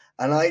all,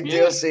 and I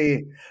dare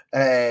say,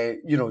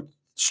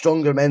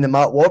 stronger men than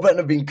Mark Warburton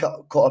have been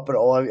caught up in it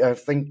all. I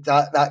think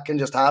that can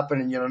just happen,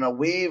 and you're in a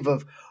wave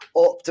of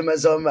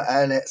optimism,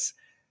 and it's,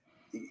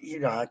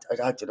 I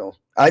don't know.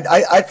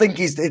 I think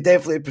he's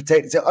definitely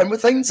protected it, and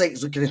with hindsight,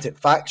 he's looking at it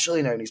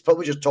factually now, and he's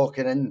probably just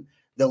talking in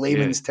the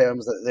layman's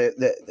terms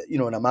that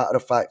in a matter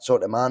of fact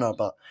sort of manner,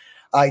 but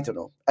I don't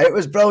know. It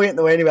was brilliant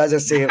though. Anyway, as I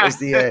say, it was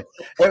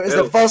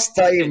the first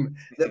time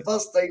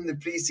the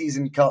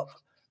pre-season cup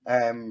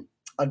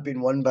had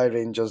been won by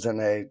Rangers,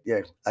 and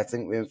I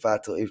think we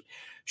emphatically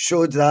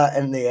showed that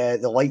in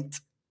the light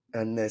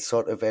and the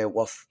sort of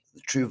worth,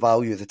 the true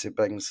value that it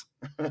brings,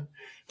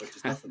 which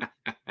is nothing.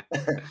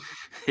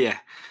 Yeah.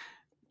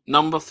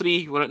 Number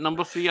 3. We're at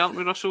number 3, aren't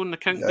we, Russell, in the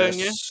countdown?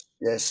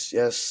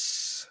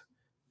 Yes.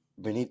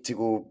 We need to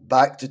go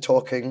back to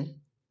talking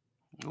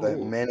about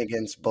men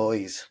against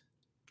boys.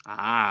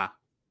 Ah,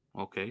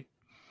 okay.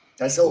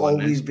 This will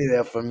always be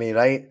there for me,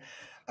 right?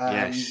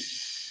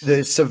 Yes.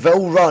 The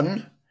Seville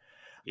run.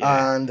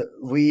 Yeah. And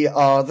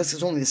this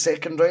is only the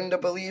second round, I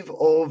believe,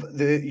 of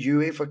the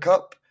UEFA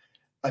Cup.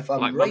 If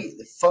I'm right,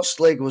 the first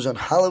leg was on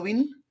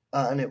Halloween,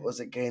 and it was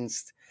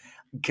against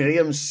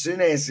Graham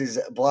Souness's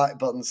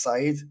Blackburn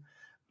side.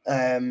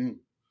 And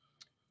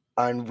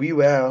we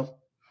were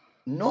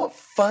not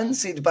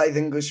fancied by the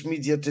English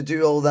media to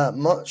do all that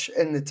much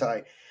in the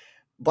tie.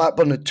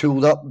 Blackburn had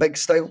tooled up big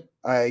style.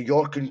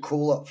 York and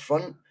Cole up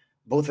front.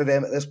 Both of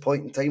them at this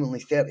point in time only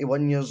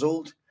 31 years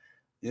old.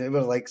 They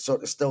were like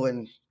sort of still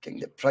in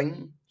kind of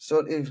prime,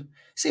 sort of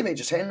same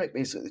age as Henrik,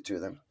 basically, the two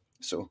of them.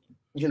 So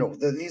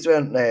these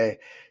weren't they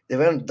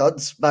weren't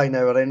duds by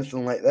now or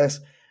anything like this,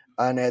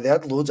 and they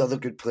had loads of other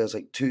good players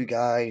like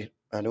Guy.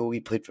 I know he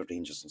played for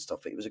Rangers and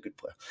stuff, but he was a good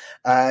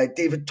player.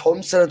 David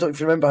Thompson, I don't know if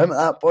you remember him at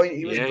that point.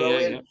 He was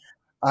brilliant.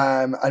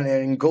 Yeah. And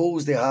then in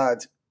goals they had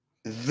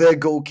the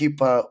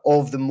goalkeeper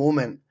of the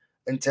moment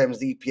in terms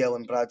of the EPL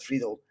and Brad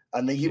Friedel,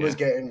 and he was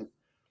getting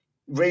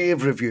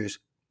rave reviews.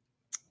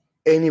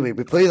 Anyway,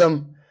 we play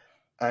them,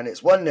 and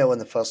it's 1-0 in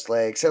the first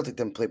leg. Celtic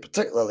didn't play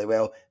particularly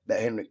well, but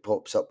Henrik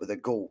pops up with a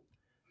goal.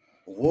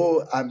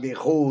 Lo and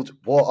behold,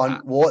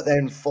 what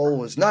then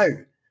follows. Now,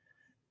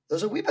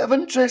 there's a wee bit of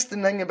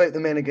interesting thing about the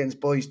men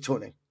against boys,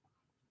 Tony.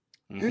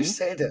 Mm-hmm. Who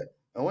said it?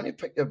 I want to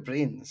pick your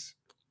brains.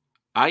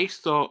 I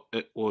thought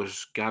it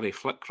was Gary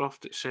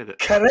Flitcroft that said it.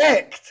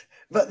 Correct!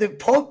 But the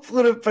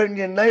popular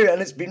opinion now,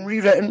 and it's been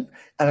rewritten,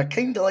 and I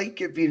kind of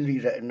like it being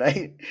rewritten,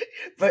 right?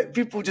 But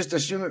people just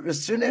assume it was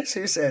Souness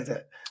who said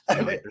it.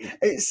 And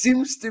it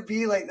seems to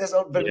be like this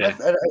urban myth.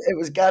 And it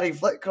was Gary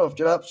Flitcroft,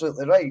 you're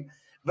absolutely right.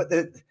 But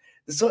the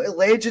sort of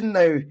legend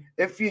now,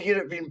 if you hear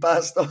it being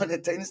passed on,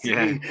 it tends to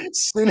be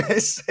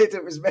Souness said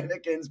it was men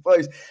against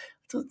boys. I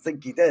don't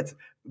think he did.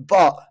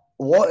 But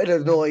what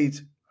had annoyed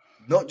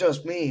not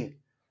just me,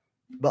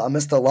 but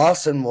Mr.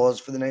 Larson was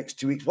for the next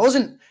 2 weeks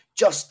wasn't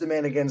just the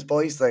men against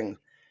boys thing.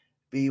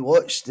 We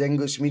watched the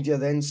English media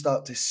then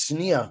start to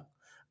sneer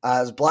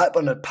as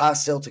Blackburn had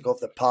passed Celtic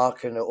off the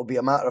park, and it will be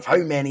a matter of how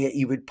many at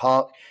Ewood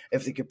Park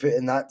if they could put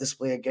in that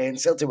display again.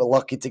 Celtic were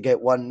lucky to get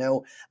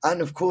 1-0.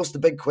 And of course, the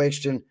big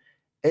question,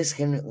 is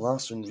Henrik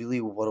Larsson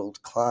really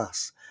world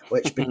class?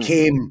 Which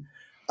became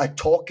a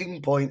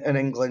talking point in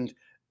England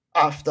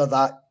after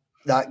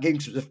that game.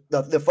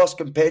 The first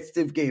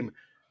competitive game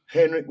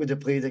Henrik would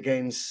have played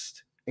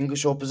against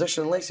English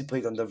opposition, unless he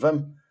played under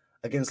Vim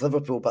against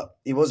Liverpool, but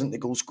he wasn't the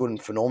goal-scoring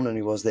phenomenon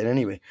he was then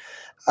anyway.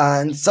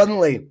 And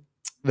suddenly,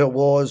 there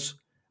was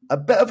a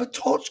bit of a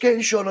torch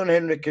getting shone on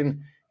Henrik,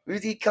 and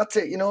would he cut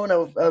it,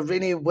 on a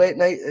rainy, wet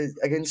night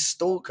against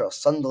Stoke or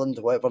Sunderland,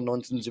 or whatever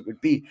nonsense it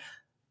would be?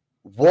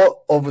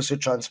 What obviously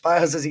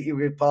transpires is at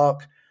Ewood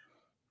Park,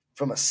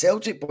 from a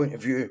Celtic point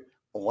of view,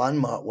 a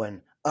landmark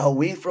win,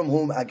 away from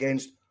home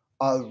against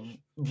a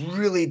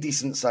really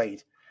decent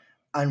side.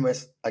 And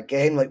with,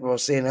 again, like we were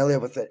saying earlier,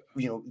 with it,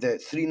 the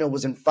 3-0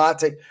 was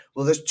emphatic.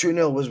 Well, this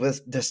 2-0 was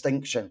with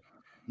distinction.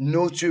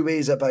 No two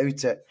ways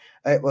about it.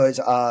 It was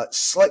a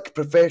slick,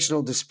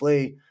 professional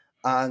display,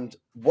 and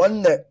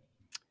one that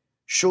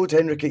showed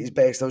Henrik at his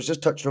best. I was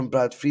just touching on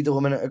Brad Friedel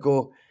a minute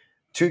ago.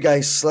 Two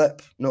guys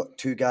slip, not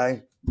two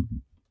guy.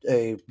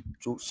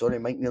 Sorry,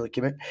 Mike nearly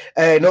came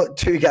in. Not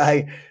two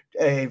guy,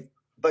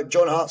 but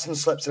John Hartson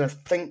slips, and I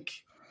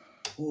think,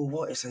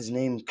 what is his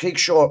name? Craig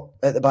Short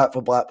at the back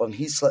for Blackburn.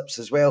 He slips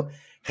as well.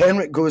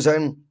 Henrik goes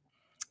in,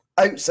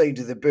 outside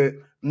of the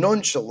boot,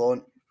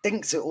 nonchalant,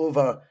 dinks it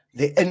over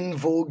the in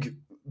vogue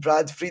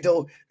Brad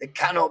Friedel. It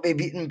cannot be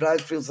beaten.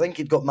 Brad Friedel, I think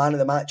he'd got man of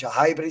the match at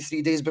Highbury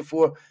 4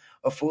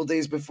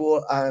 days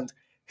before, and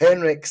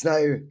Henrik's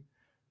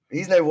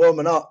he's now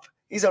warming up.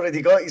 He's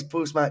already got his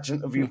post-match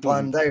interview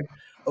planned out.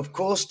 Of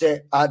course,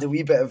 to add a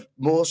wee bit of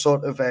more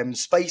sort of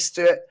spice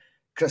to it,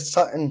 Chris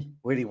Sutton,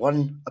 where he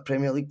won a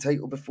Premier League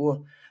title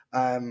before,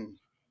 and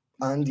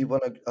he won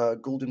a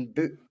golden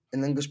boot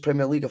in the English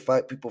Premier League, a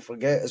fact people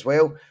forget as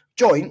well.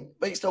 Joint,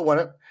 but he still won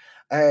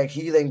it.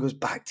 He then goes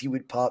back to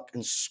Ewood Park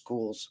and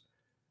scores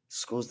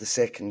the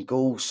second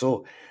goal.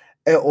 So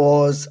it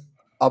was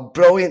a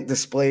brilliant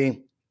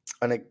display.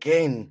 And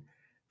again,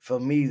 for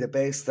me, the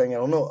best thing,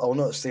 I'll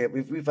not say it,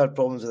 we've had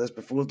problems with this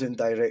before doing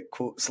direct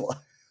quotes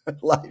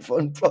live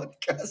on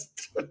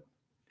broadcast.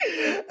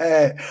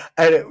 And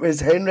it was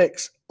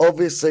Henrik's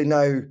obviously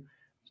now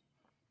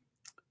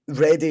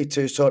ready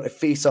to sort of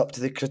face up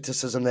to the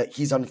criticism that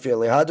he's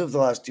unfairly had over the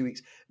last 2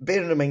 weeks.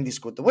 Bearing in mind he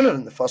scored the winner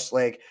in the first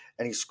leg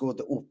and he scored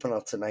the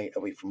opener tonight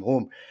away from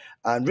home.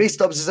 And Ray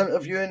Stubbs is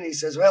interviewing, he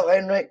says, well,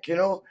 Henrik,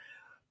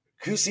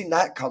 who's seen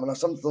that coming or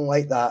something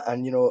like that?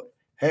 And,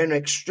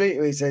 Henrik straight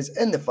away says,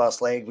 in the first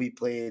leg we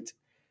played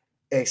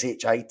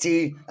SHIT,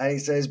 and he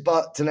says,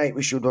 but tonight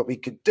we showed what we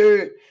could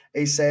do.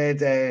 He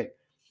said,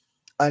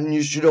 and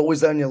you should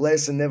always learn your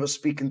lesson, never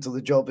speak until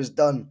the job is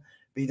done.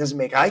 But he doesn't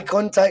make eye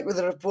contact with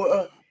the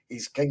reporter.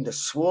 He's kind of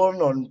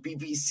sworn on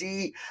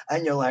BBC,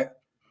 and you're like,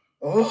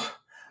 oh.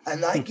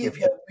 And that gave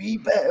you a wee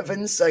bit of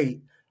insight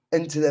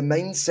into the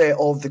mindset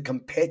of the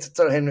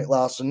competitor, Henrik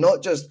Larsson,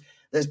 not just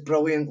this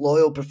brilliant,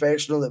 loyal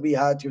professional that we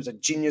had. He was a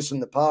genius in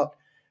the park,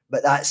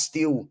 but that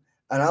steal.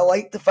 And I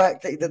like the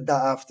fact that he did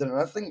that after,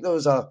 and I think there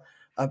was a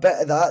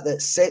bit of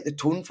that set the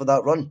tone for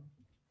that run.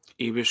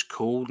 He was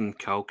cold and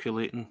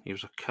calculating. He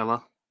was a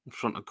killer in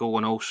front of goal,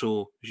 and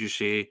also, as you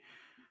say,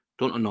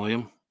 don't annoy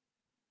him,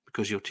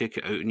 because he'll take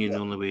it out on you in the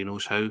only way he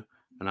knows how, and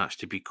that's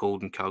to be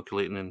cold and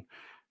calculating and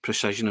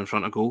precision in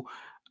front of goal.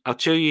 I'll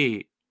tell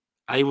you,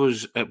 I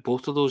was at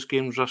both of those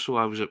games, Russell.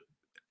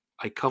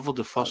 I covered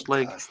the first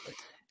leg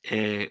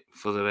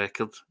for the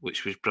record,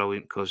 which was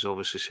brilliant because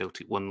obviously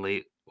Celtic won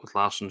late with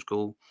Larsson's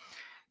goal.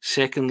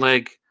 Second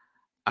leg,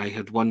 I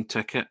had one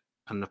ticket,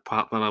 and the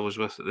partner I was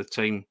with at the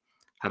time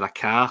had a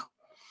car,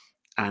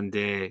 and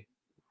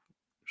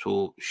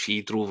so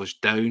she drove us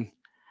down,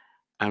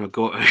 and I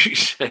got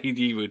outside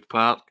Ewood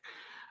Park,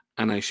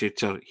 and I said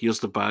to her, here's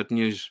the bad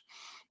news.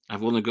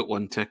 I've only got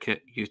one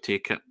ticket, you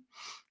take it.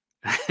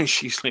 And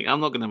she's like, I'm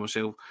not going to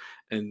myself.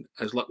 And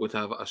as luck would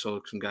have it, I saw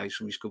some guys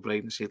from East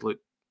Kilbride and said, look,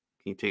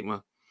 can you take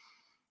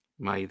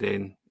my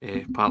then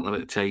partner at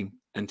the time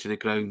into the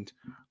ground,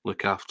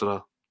 look after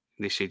her?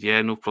 And they said,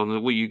 yeah, no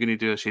problem. What are you going to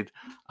do? I said,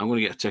 I'm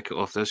going to get a ticket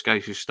off this guy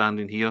who's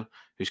standing here,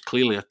 who's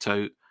clearly a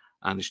tout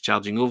and is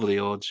charging over the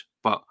odds,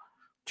 but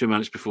 2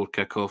 minutes before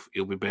kick-off,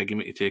 he'll be begging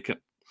me to take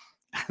it.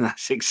 And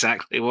that's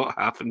exactly what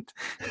happened.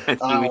 I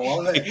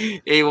love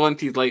it. He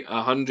wanted like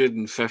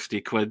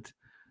 150 quid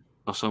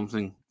or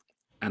something,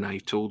 and I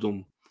told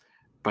him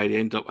by the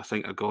end up, I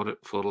think I got it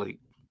for like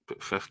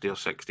put 50 or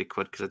 60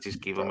 quid because I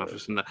just gave him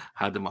everything that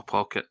I had in my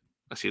pocket.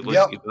 I said, look,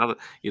 Yep.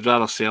 you'd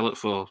rather sell it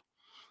for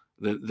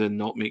than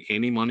not make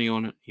any money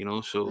on it, you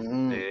know. So,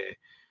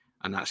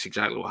 and that's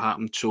exactly what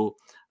happened. So,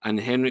 and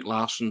Henrik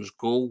Larsson's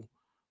goal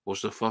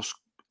was the first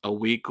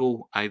away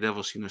goal I'd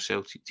ever seen a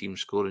Celtic team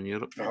score in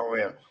Europe.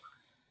 Brilliant.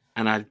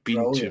 And I'd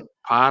been to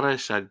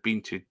Paris, I'd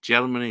been to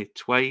Germany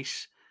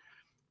twice.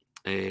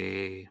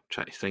 Trying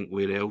to think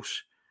where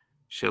else.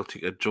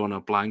 Celtic had drawn a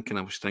blank, and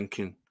I was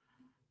thinking,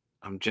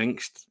 I'm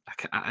jinxed.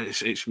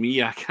 It's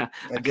me. I can't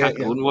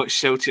go and watch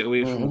Celtic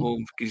away from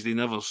home because they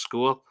never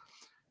score.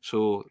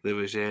 So there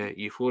was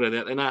euphoria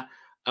there, and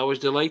I was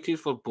delighted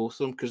for both of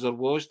them because there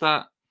was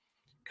that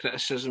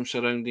criticism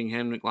surrounding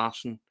Henrik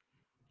Larsson.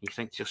 You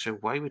think to yourself,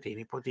 why would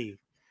anybody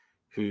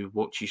who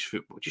watches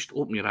football just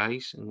open your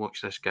eyes and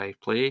watch this guy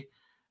play?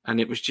 And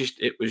it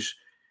was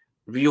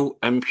real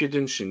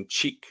impudence and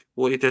cheek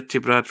what he did to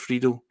Brad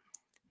Friedel.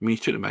 I mean,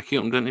 he took the mickey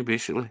at him, didn't he,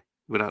 basically?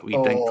 With that wee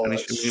dink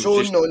finish. It's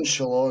so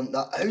nonchalant.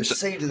 That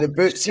outside of the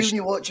boot. See when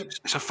you watch it.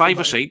 It's a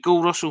five-a-side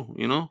goal, Russell,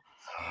 you know?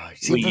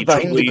 See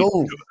behind the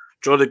goal.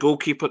 Draw the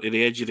goalkeeper to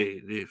the edge of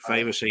the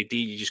five-a-side D,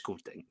 you just go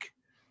dink.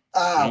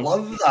 I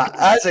love that.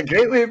 That's a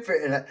great way of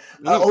putting it.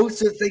 I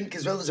also think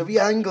as well, there's a wee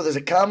angle, there's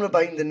a camera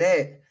behind the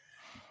net.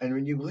 And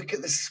when you look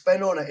at the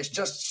spin on it, it's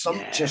just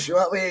sumptuous. You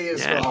know that way?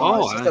 It's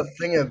just a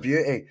thing of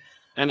beauty.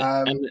 And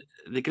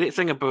the great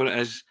thing about it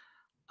is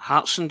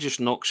Hartson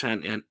just knocks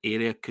into an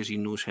area because he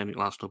knows Henrik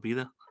Larsson will be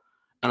there.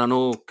 And I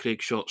know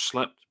Craig's shot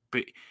slipped,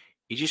 but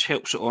he just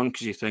helps it on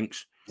because he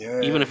thinks,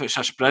 even if it's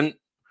a sprint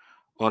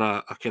or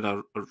a kind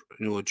of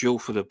a duel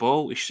for the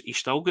ball, he's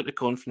still got the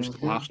confidence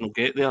that Larsson will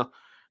get there.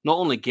 Not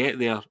only get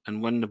there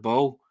and win the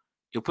ball,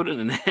 he'll put it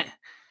in the net.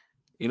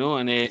 You know,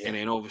 and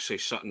then obviously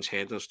Sutton's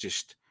headers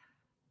just,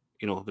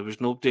 you know, there was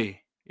nobody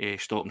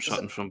stopping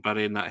Sutton from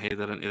burying that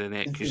header into the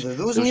net.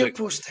 Those near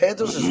post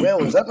headers as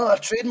well. Is that not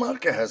a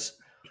trademark of his?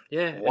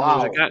 Yeah,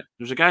 wow. And there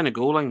was a guy in the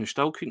goal line who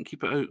still couldn't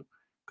keep it out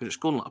because it's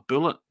going like a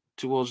bullet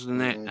towards the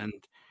net. And,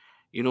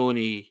 you know, and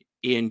he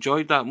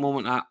enjoyed that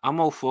moment. I'm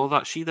all for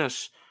that. See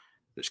this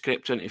that's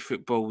crept into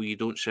football where you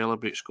don't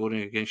celebrate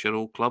scoring against your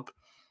old club.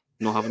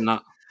 Not having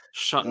that.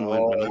 Sutton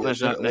went bananas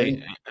that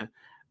night.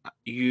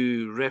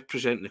 You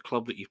represent the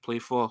club that you play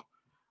for.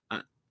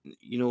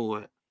 You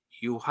know,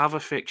 you have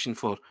affection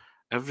for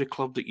every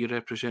club that you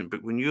represent,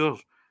 but when you're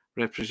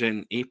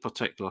representing a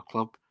particular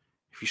club,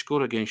 if you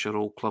score against your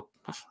old club,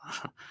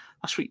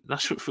 that's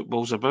what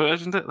football's about,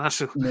 isn't it? That's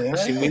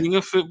the meaning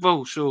of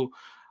football. So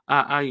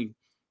I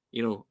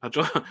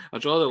draw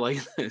the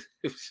line.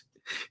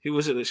 Who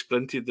was it that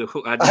sprinted the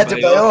whole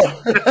Adebayor?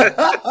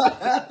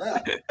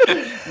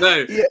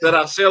 Now there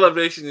are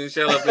celebrations and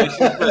celebrations,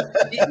 but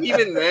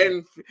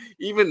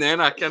even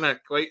then, I kind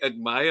of quite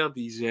admire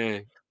these,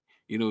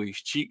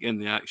 his cheek and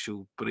the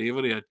actual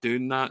bravery of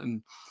doing that,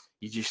 and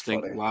you just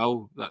think,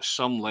 wow, that's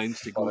some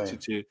lengths to go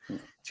to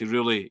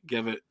really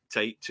give it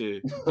tight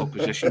to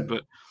opposition.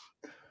 But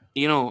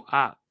you know,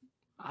 I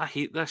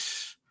hate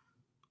this.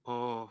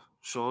 Oh,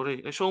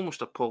 sorry, it's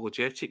almost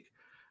apologetic.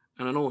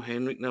 And I know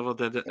Henrik never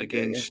did it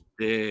against,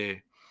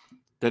 didn't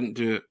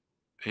do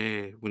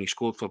it when he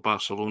scored for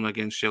Barcelona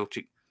against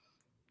Celtic.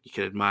 You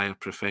can admire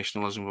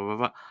professionalism or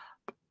whatever.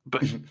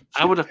 But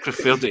I would have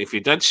preferred it if he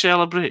did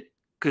celebrate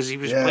because he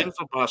was playing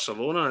for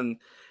Barcelona.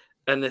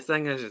 And the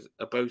thing is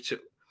about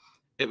it,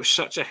 it was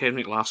such a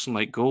Henrik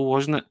Larsson-like goal,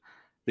 wasn't it?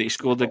 That he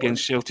scored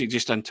against Celtic,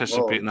 just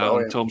anticipating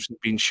Alan Thompson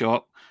being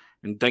shot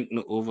and dinking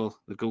it over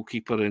the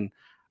goalkeeper. And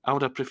I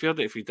would have preferred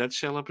it if he did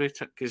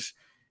celebrate it because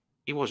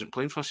he wasn't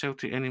playing for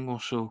Celtic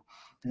anymore, so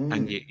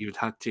and you'd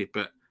had to.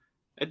 But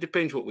it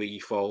depends what way you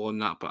fall on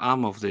that. But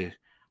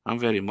I'm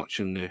very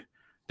much in the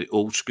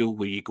old school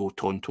where you go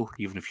tonto,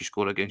 even if you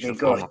score against your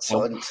former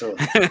club.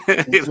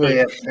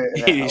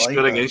 You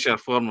score against your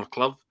former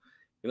club.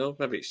 You know,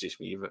 maybe it's just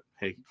me, but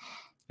hey.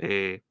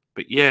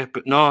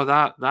 But no,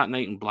 that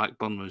night in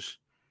Blackburn was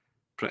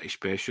pretty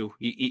special.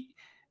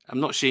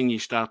 I'm not saying you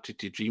started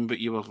to dream, but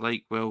you were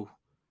like, well,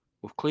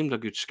 we've claimed a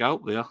good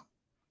scalp there.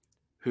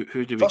 Who do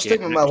we get? First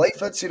time in my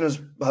life I'd seen us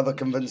have a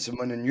convincing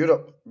win in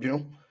Europe, you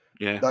know?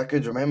 Yeah. That I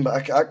could remember. I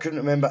couldn't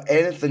remember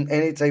anything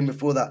any time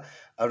before that.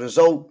 A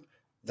result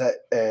that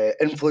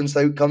influenced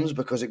outcomes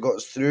because it got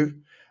us through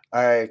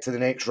to the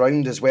next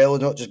round as well,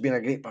 not just being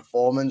a great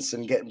performance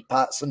and getting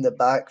pats on the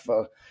back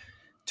for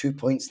 2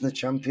 points in the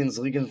Champions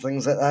League and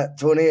things like that,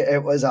 Tony.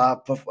 It was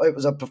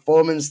a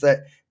performance that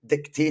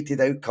dictated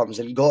outcomes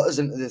and got us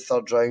into the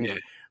third round. Yeah.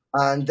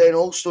 And then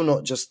also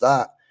not just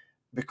that,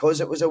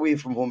 because it was away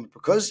from home,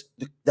 because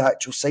the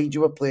actual side you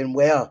were playing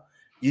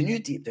you knew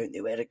deep down they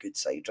were a good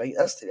side, right?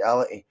 That's the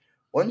reality.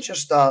 Once you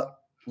start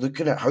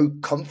looking at how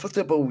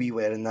comfortable we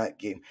were in that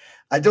game,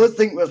 I don't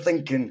think we're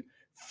thinking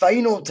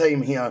final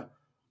time here,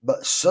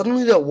 but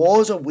suddenly there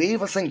was a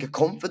wave, I think, of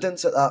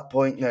confidence at that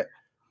point that,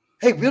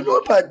 hey, we're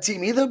not a bad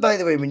team either, by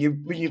the way, when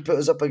you put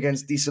us up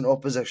against decent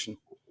opposition.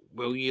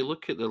 Well, you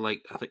look at I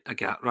think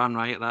Agat ran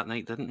riot that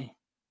night, didn't he?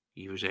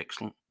 He was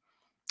excellent.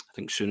 I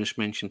think Souness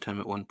mentioned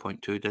him at 1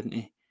 point too, didn't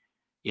he?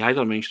 He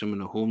either mentioned him in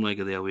the home leg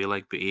or the away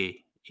leg, but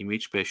he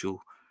made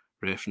special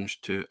reference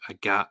to a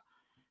gap,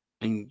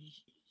 and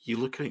you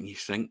look at it and you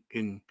think,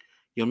 and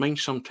your mind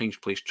sometimes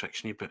plays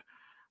tricks on you, but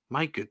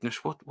my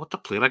goodness, what a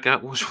player a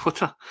gap was!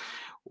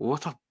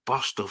 What a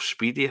burst of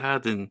speed he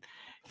had, and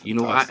he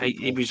was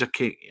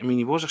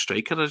he was a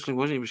striker originally,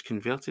 wasn't he? He was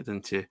converted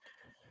into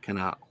kind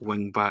of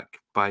wing back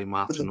by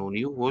Martin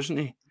O'Neill, wasn't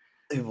he?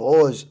 He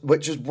was,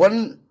 which is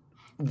one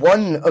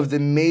of the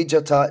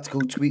major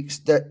tactical tweaks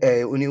that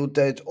O'Neill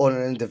did on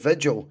an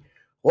individual.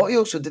 What he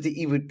also did,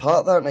 he would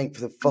part that night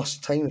for the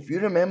first time. If you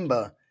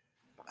remember,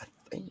 I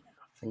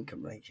think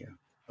I'm right here.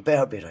 I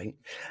better be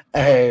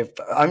right.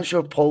 I'm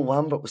sure Paul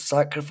Lambert was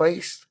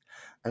sacrificed,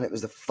 and it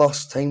was the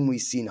first time we've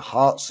seen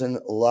Hartson,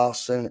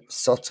 Larsson,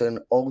 Sutton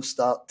all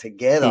start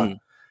together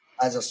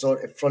as a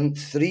sort of front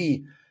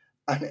three.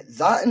 And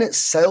that in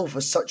itself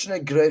is such an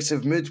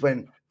aggressive mood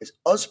when it's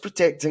us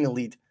protecting a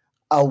lead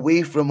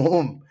away from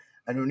home.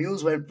 And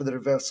O'Neill's went for the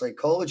reverse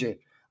psychology.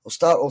 I'll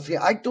start all three.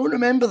 I don't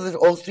remember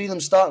all three of them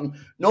starting,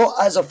 not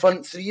as a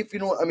front three, if you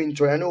know what I mean,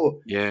 Troy. I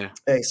know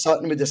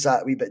Sutton would have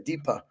sat a wee bit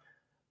deeper.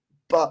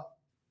 But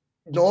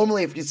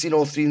normally, if you'd seen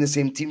all three in the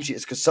same team sheet,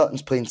 it's because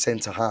Sutton's playing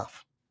centre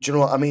half. Do you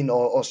know what I mean?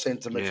 Or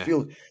centre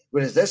midfield.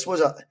 Whereas this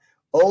was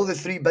all the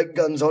three big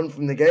guns on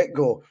from the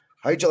get-go.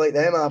 How'd you like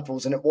them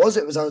apples? And it was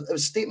a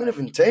statement of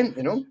intent,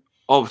 you know?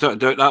 Oh, without a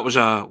doubt, that was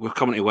we're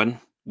coming to win.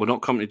 We're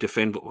not coming to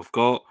defend what we've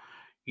got.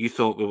 You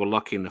thought we were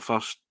lucky in the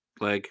first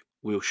leg.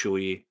 We'll show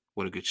you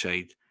we're a good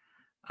side.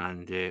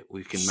 And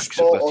we can mix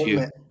it with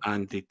you.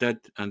 And they did,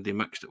 and they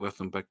mixed it with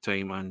them big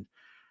time. And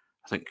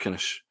I think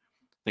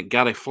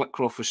Gary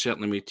Flickroff was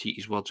certainly made to eat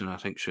his words, and I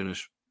think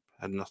Souness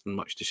had nothing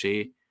much to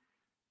say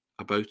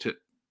about it.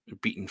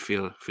 Beaten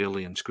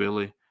fairly and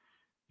squarely.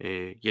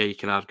 You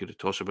can argue the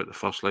toss about the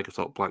first leg. I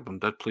thought Blackburn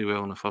did play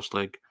well in the first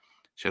leg.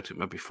 Celtic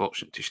may be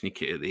fortunate to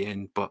sneak it at the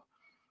end, but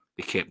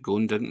they kept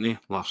going, didn't they?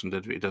 Larsson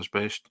did what he does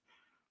best,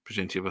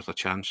 presented with a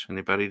chance, and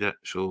they buried it.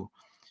 So,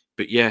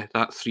 but yeah,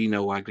 that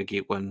 3-0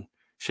 aggregate win,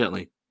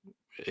 certainly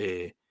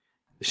the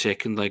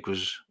second leg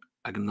was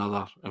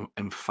another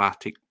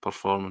emphatic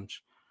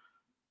performance.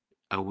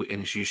 And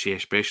as you say,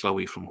 especially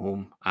away from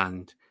home,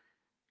 and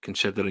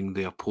considering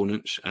the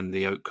opponents and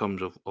the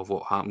outcomes of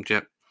what happened,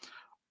 yet.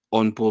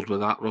 On board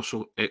with that,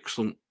 Russell.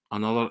 Excellent.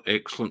 Another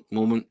excellent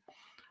moment.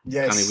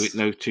 Yes. Can I wait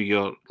now to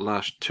your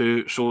last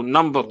two? So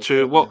number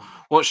two,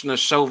 what's in the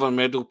silver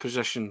medal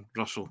position,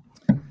 Russell?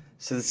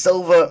 So the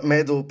silver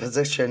medal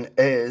position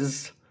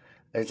is,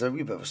 there's a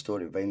wee bit of a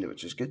story behind it,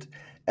 which is good.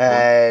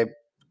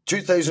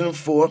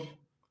 2004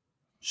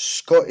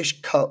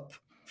 Scottish Cup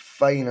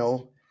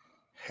final,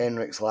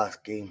 Henrik's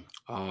last game.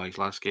 Oh, his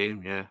last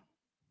game, yeah.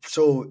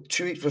 So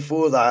 2 weeks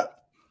before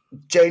that,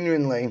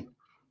 genuinely,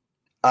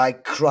 I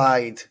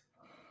cried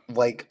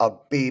like a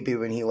baby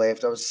when he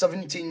left. I was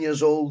 17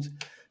 years old.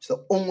 It's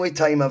the only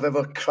time I've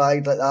ever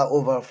cried like that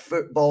over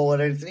football or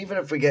anything. Even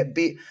if we get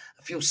beat,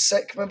 I feel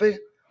sick maybe.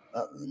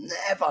 I've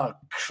never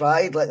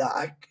cried like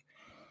that.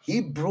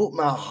 He broke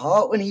my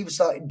heart when he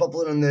started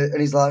bubbling in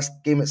his last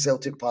game at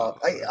Celtic Park.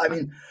 I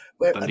mean,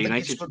 I think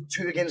he scored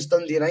 2 against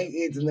Dundee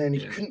United, and then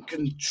he couldn't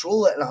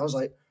control it, and I was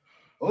like,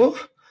 oh,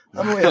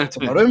 I'm way up to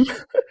my room.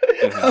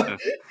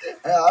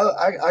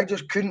 I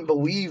just couldn't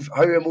believe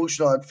how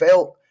emotional I'd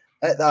felt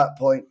at that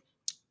point.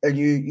 And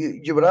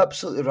you were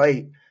absolutely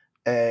right.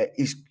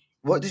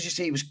 What did you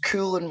say? He was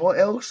cool, and what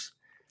else?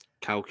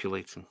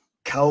 Calculating,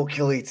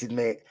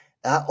 mate.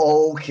 That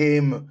all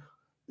came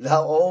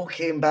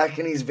back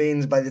in his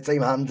veins by the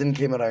time Hampden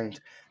came around.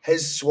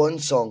 His swan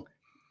song,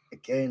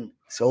 again,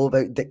 it's all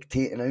about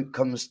dictating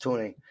outcomes,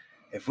 Tony.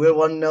 If we're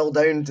 1-0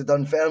 down to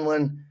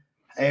Dunfermline,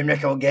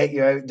 Henrik will get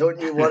you out. Don't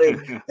you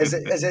worry. Is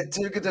it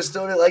too good a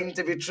storyline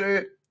to be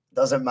true?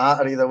 Doesn't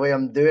matter either way.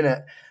 I'm doing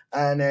it.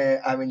 And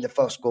I mean, the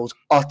first goal's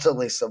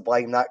utterly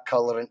sublime. That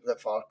colour into the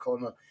far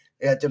corner.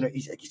 Yeah, I don't know.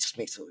 He just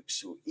makes it look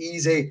so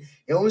easy.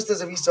 He almost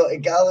does a wee sort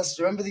of Gallus.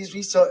 Remember these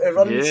wee sort of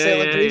running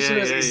celebration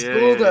as he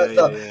scored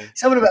it?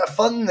 He's having a bit of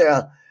fun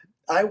there.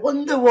 I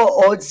wonder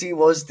what odds he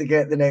was to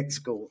get the next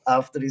goal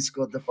after he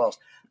scored the first.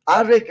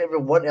 I reckon it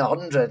would 1 to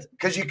 100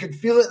 because you could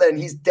feel it then.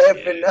 He's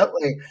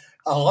definitely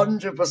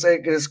 100%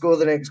 going to score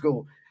the next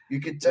goal. You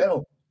could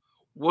tell.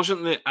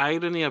 Wasn't the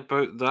irony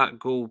about that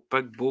goal?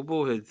 Big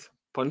Bobo had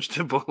punched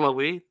the ball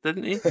away,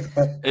 didn't he?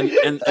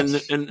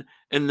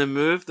 in the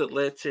move that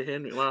led to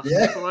Henrik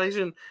Larsson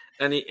equalising,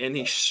 and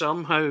he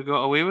somehow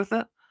got away with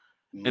it.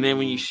 And then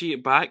when you see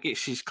it back,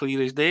 it's as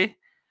clear as day.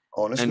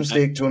 Honest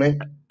mistake, Tony.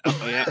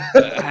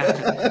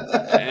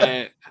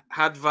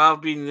 Had VAR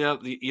been there,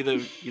 either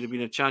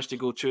been a chance to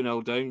go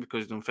 2-0 down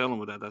because Dunfermline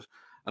would have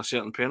a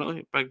certain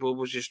penalty. Big Bob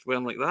was just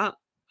wearing like that.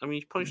 I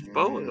mean, he punched the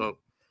ball, or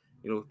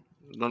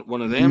not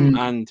one of them,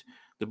 and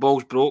the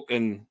ball's broke.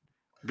 And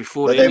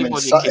before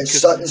anybody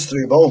Sutton's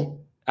through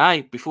ball.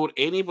 Aye, before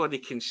anybody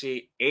can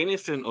say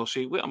anything or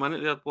say, "Wait a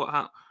minute, there, what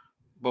happened?"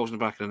 Ball's in the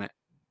back of the net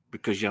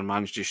because your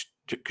man's just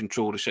took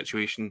control of the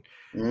situation.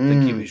 I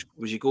think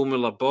was he going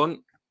with LeBont?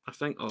 I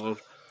think, or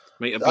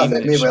might have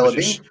been.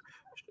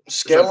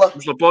 Skella.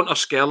 Was LeBont or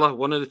Skella?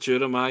 One of the two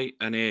of them,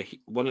 and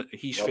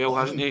he's fell,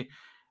 hasn't he?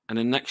 And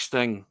the next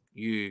thing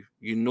you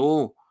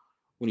know,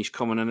 when he's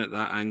coming in at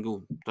that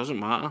angle, doesn't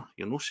matter.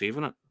 You're not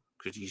saving it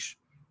because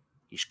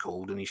he's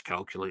cold and he's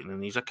calculating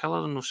and he's a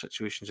killer in those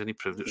situations, and he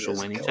proved it so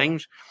many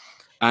times.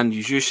 And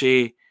as you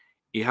say,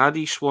 he had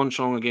his swan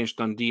song against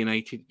Dundee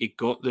United. He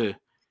got the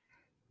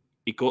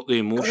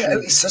emotion out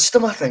of his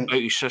system, I think. Out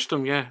of his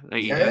system, yeah.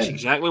 That's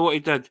exactly what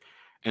he did.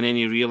 And then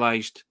he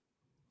realised,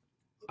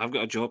 I've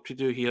got a job to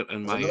do here,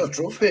 and another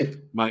trophy.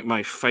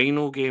 My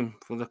final game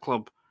for the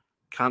club,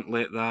 can't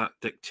let that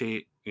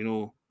dictate, you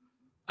know.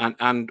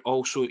 And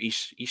also he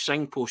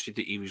signposted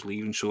that he was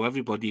leaving, so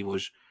everybody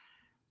was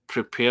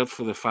prepared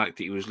for the fact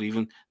that he was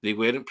leaving. They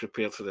weren't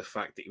prepared for the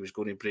fact that he was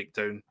going to break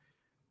down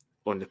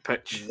on the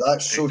pitch.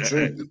 That's so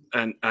true.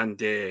 And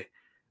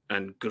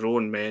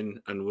grown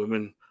men and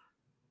women,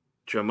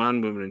 to a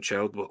man, woman, and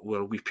child,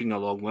 were weeping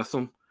along with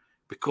him,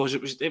 because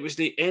it was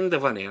the end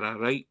of an era,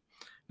 right?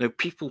 Now,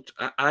 people,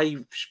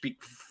 I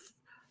speak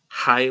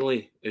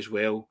highly as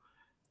well.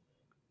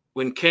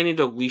 When Kenny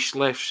Dalglish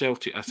left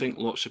Celtic, I think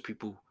lots of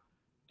people,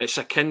 it's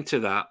akin to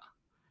that,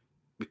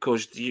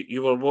 because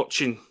you were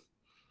watching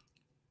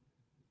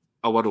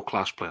a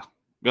world-class player,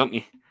 weren't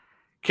you?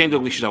 Kenny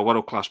Dalglish is a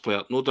world-class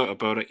player, no doubt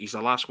about it. He's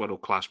the last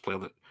world-class player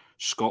that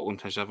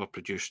Scotland has ever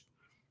produced.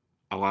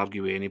 I'll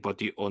argue with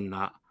anybody on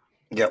that.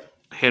 Yep.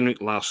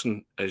 Henrik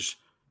Larsson is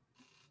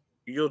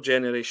your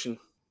generation's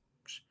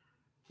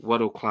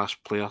world-class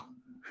player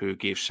who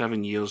gave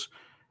 7 years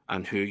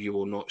and who you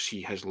will not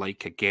see his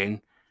like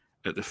again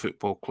at the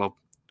football club.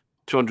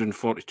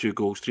 242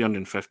 goals,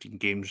 315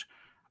 games.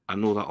 I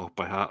know that off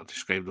by heart. I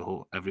described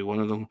every one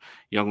of them.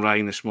 Young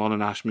Ryan this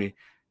morning asked me,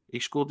 he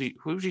scored,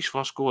 who was his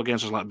first goal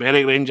against us? Like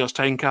Berwick Rangers,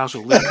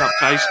 Tynecastle, League Cup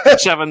ties,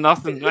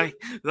 7-0, right?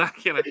 That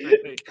kind of thing,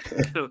 right?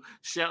 So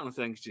certain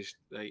things just,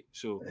 right?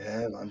 So,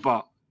 yeah, man.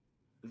 But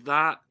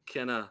that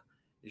kind of,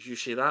 as you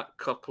say, that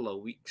couple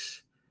of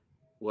weeks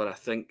where I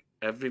think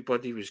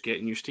everybody was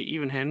getting used to,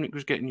 even Henrik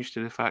was getting used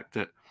to the fact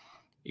that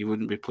he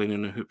wouldn't be playing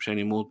in the hoops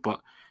anymore.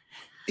 But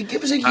he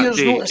gave us a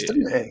year's notice,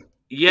 didn't he?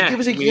 Yeah, he gave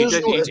us a year's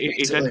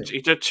notice.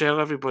 He did tell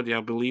everybody, I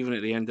believe in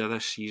at the end of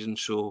this season.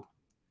 So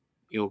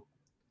you'll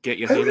get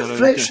your head around it. How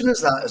refreshing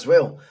is that as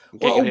well?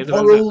 What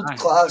a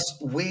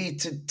world-class way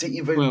to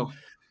even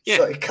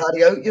sort of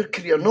carry out your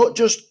career, not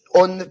just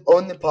on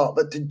the park,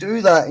 but to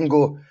do that and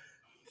go,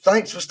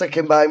 thanks for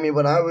sticking by me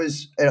when I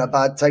was in a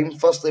bad time,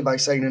 firstly by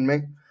signing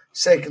me,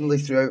 secondly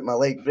throughout my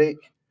leg break,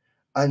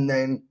 and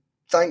then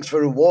thanks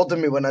for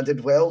rewarding me when I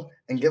did well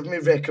and giving me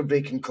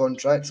record-breaking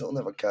contracts. I'll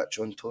never catch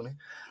on, Tony.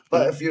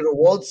 But if you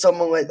reward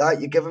someone like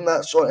that, you give him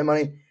that sort of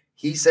money.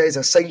 He says,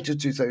 I signed till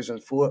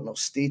 2004 and I'll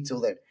stay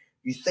till then.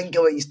 You think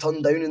of what he's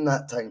turned down in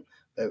that time.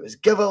 It was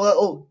give a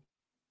little,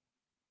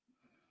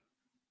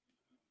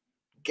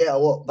 get a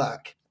lot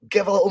back.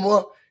 Give a little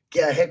more,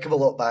 get a heck of a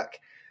lot back.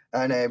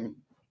 And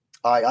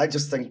I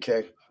just think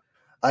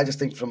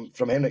from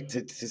Henrik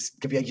to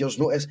give you a year's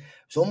notice,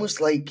 it's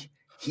almost like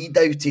he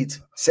doubted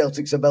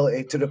Celtic's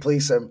ability to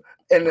replace him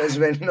in his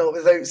win, not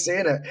without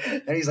saying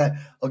it. And he's like,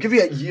 I'll give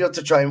you a year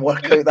to try and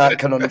work out that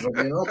conundrum,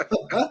 you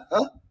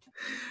know?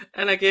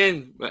 And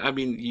again, I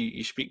mean,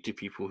 you speak to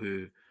people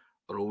who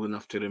are old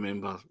enough to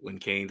remember when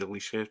Kenny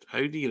Dalglish left. How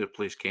do you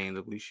replace Kenny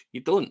Dalglish?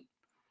 You don't.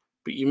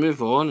 But you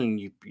move on and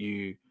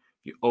you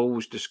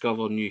always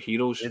discover new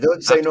heroes. You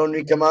don't sign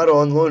Henri Camara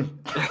on loan.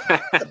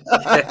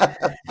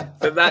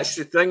 But that's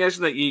the thing,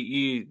 isn't it?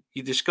 You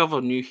discover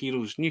new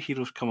heroes. New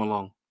heroes come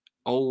along.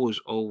 Always,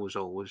 always,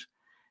 always.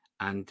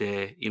 And,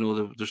 you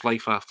know, there's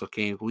life after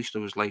Kenny Dalglish.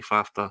 There was life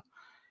after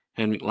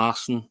Henrik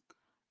Larsson.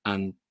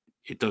 And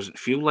it doesn't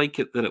feel like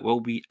it that it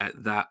will be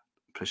at that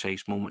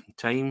precise moment in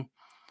time.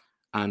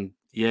 And,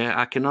 yeah,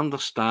 I can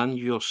understand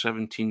your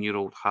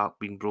 17-year-old heart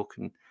being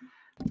broken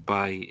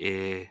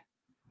by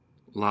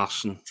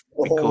Larsson.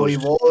 Oh, he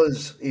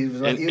was.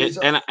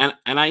 And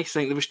I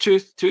think there was two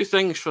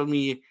things for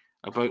me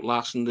about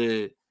Larsson.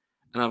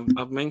 And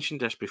I've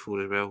mentioned this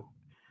before as well.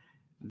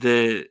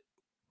 The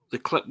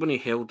clip when he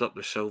held up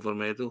the silver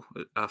medal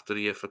after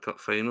the FA Cup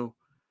final,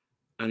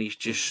 and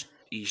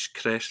he's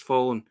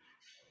crestfallen,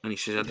 and he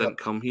says, "I didn't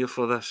come here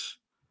for this."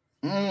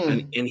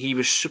 And he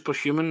was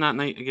superhuman that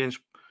night against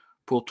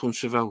Porto and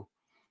Seville.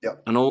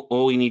 Yep. And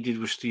all he needed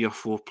was 3 or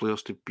 4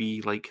 players to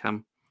be like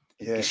him.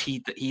 Because he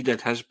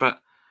did his bit.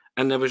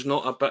 And there was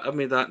not a bit of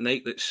me that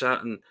night that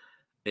sat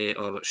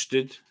or that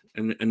stood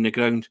in the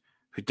ground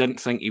who didn't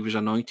think he was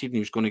anointed and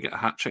he was going to get a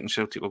hat-trick and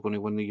Celtic were going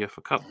to win the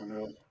UEFA Cup.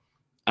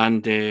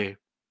 And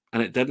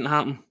it didn't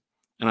happen.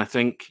 And I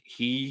think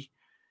he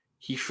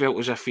felt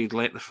as if he'd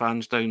let the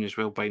fans down as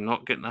well by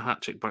not getting a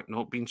hat-trick back,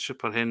 not being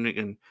Super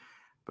Henrik.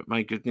 But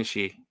my goodness,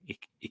 he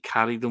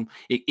carried them.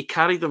 He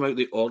carried them out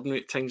the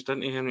ordinary at times,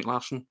 didn't he, Henrik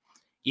Larsson?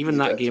 Even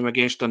that game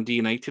against Dundee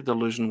United, they're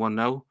losing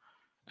 1-0,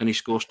 and he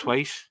scores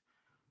twice.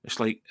 It's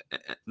like,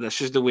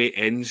 this is the way it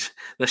ends.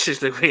 This is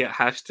the way it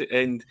has to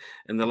end.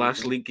 In the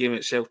last league game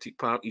at Celtic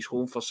Park, he's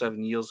home for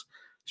 7 years,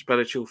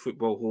 spiritual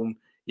football home.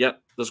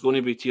 Yep, there's going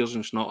to be tears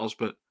and snotters,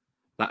 but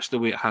that's the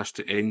way it has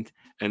to end.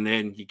 And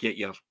then you get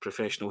your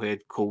professional head,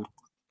 cold,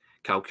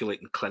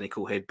 calculating,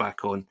 clinical head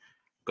back on.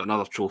 Got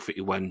another trophy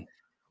to win.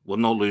 We're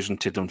not losing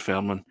to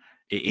Dunfermline.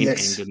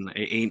 It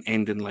ain't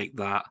ending like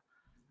that.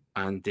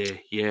 And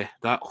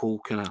that whole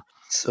kind of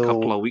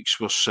couple of weeks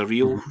were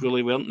surreal,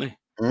 really, weren't they?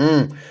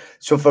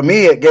 So for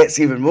me, it gets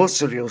even more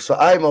surreal. So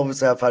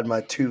I've had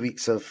my 2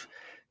 weeks of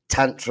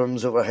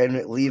tantrums over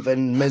Henrik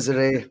leaving,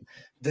 misery,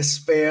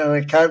 despair.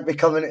 I can't be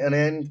coming to an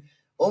end.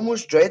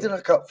 Almost dreading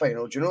a cup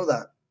final. Do you know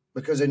that?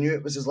 Because I knew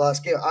it was his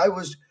last game. I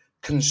was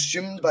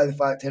consumed by the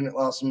fact Henrik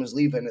Larsson was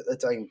leaving at the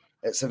time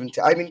at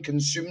 17. I mean,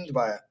 consumed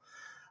by it.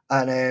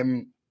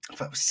 And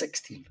if I was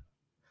 16,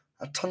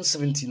 I turned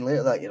 17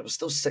 later that year. I was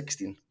still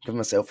 16. Give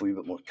myself a wee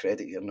bit more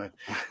credit here now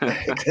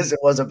because it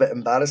was a bit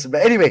embarrassing.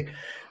 But anyway,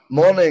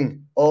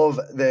 morning of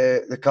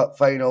the cup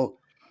final,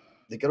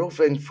 the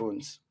girlfriend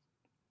phones.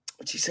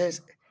 And she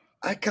says,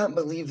 I can't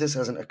believe this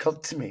hasn't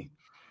occurred to me,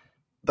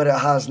 but it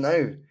has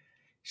now.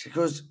 She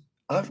goes,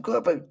 I've got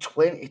about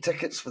 20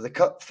 tickets for the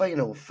cup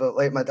final.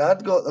 My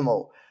dad got them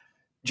all.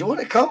 Do you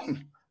want to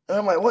come? And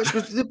I'm like, what? She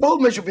goes, the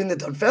problem is you'll be in the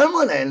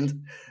Dunfermline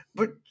end,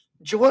 but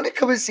do you want to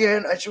come and see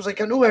it? And she was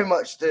like, I know how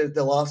much the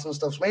Larson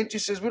stuff's meant. She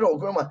says, we're all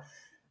going. I'm like,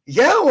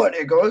 yeah, I want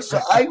to go. So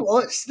I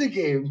watched the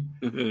game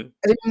in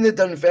the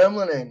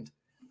Dunfermline end.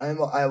 And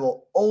what I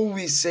will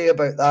always say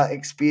about that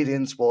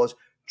experience was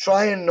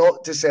trying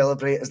not to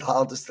celebrate is the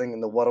hardest thing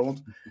in the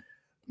world.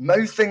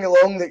 Mouthing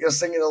along that you're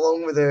singing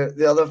along with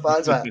the other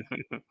fans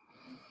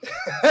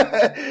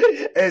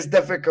is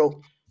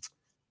difficult.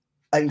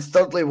 And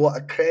thirdly, what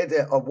a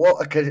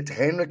credit to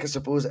Henrik, I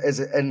suppose,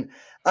 is it.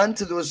 And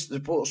to those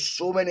supporters,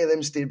 so many of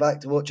them stayed back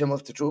to watch him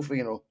lift the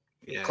trophy,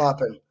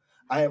 clapping.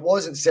 And it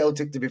wasn't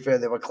Celtic, to be fair,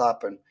 they were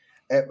clapping.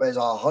 It was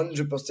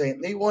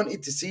 100%. They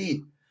wanted to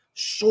see.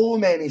 So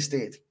many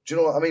stayed. Do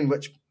you know what I mean?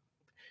 Which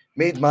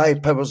made my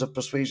powers of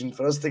persuasion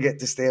for us to get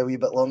to stay a wee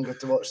bit longer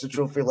to watch the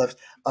trophy lift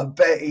a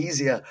bit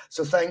easier.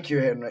 So thank you,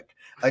 Henrik.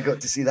 I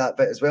got to see that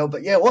bit as well.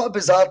 But yeah, what a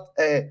bizarre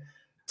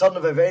turn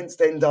of events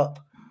to end up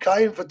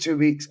crying for 2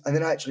 weeks and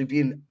then actually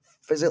being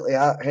physically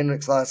at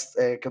Henrik's last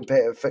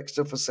competitive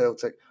fixture for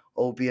Celtic,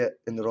 albeit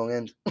in the wrong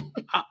end.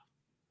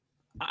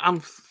 I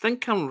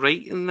think I'm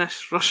right in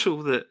this,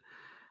 Russell, that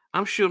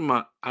I'm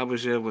sure I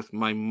was there with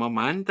my mum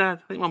and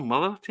dad. I think my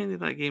mother attended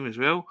that game as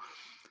well.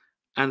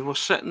 And we're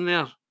sitting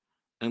there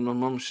and my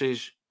mum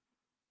says,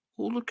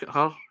 oh, look at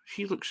her.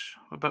 She looks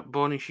a bit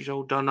bonny. She's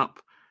all done up.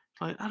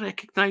 Like, I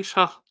recognise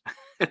her.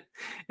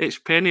 It's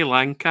Penny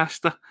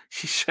Lancaster.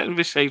 She's sitting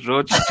beside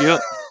Rod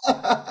Stewart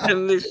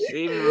in the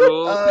same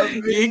row.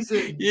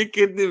 You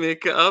couldn't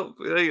make it up.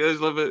 Like, it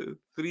was about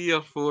 3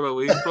 or 4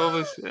 away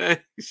from us.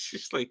 It's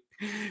just like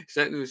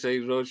sitting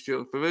beside Rod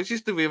Stewart. But it's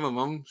just the way my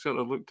mum sort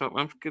of looked up.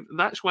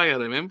 That's why I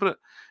remember it.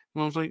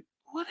 And I was like,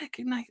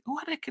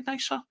 I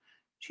recognise her.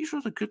 She's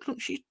really good. Look,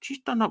 she's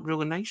done up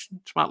really nice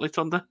and smartly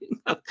turned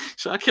in.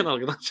 So I can't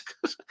argue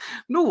that.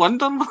 No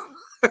wonder.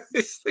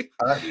 It's like,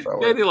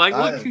 very like,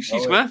 look who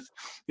she's with.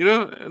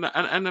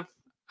 And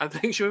I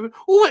think she went,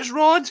 oh, it's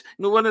Rod.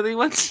 No one of the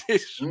ones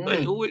is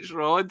like, oh, it's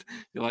Rod.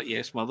 You're like,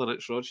 yes, mother,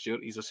 it's Rod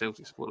Stewart. He's a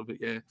Celtic supporter, but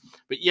yeah.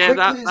 But yeah,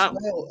 quickly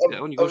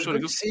I was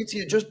going to say to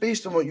you, just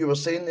based on what you were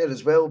saying there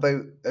as well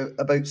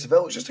about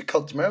Seville, it's just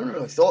occurred to me, I haven't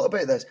really thought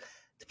about this.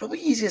 The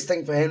probably easiest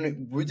thing for Henrik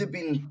would have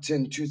been to,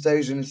 in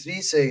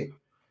 2003, say,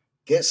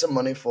 get some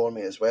money for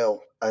me as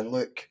well. And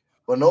look,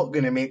 we're not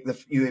going to make the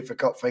UEFA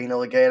Cup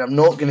final again. I'm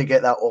not going to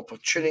get that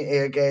opportunity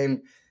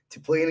again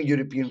to play in a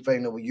European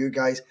final with you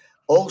guys.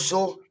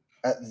 Also,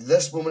 at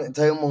this moment in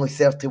time, I'm only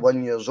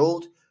 31 years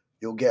old.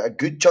 You'll get a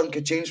good chunk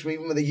of change from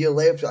even with a year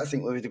left. I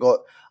think we would have got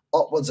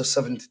upwards of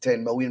 £7 to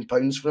 £10 million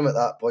from him at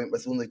that point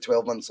with only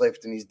 12 months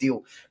left in his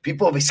deal.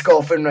 People will be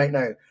scoffing right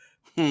now.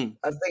 I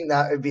think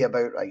that would be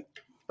about right.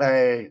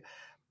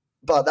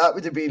 But that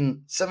would have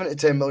been £7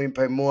 to £10 million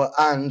more,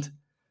 and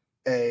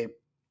it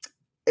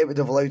would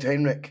have allowed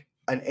Henrik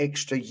an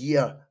extra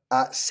year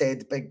at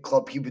said big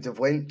club he would have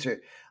went to.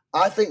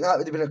 I think that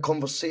would have been a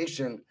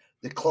conversation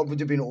the club would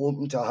have been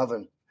open to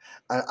having.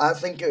 And I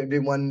think it would have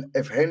been one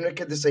if Henrik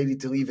had decided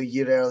to leave a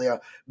year earlier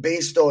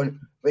based on,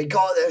 we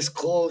got this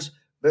close,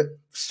 but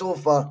so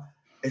far,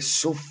 it's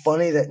so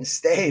funny that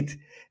instead,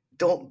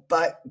 don't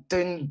back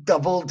down,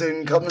 double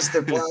down comes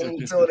to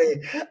plan,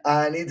 Tony.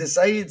 And he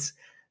decides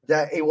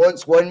that he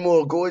wants one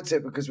more go at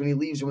it because when he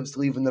leaves, he wants to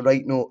leave on the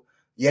right note.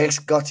 Yes,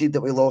 gutted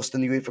that we lost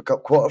in the UEFA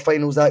Cup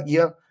quarterfinals that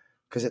year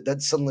because it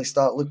did suddenly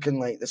start looking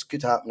like this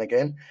could happen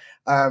again.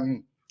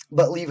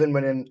 But leaving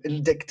when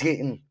in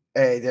dictating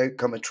the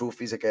outcome of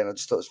trophies again, I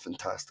just thought it was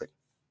fantastic.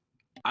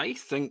 I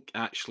think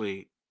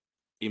actually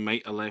he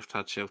might have left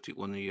had Celtic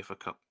won the UEFA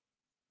Cup.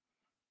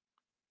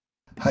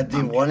 Had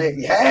they won it?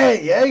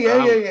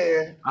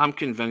 Yeah. I'm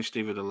convinced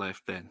he would have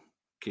left then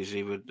because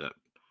he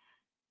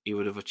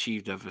would have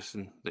achieved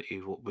everything that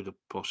he would have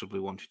possibly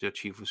wanted to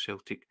achieve with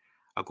Celtic.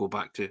 I go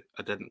back to,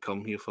 I didn't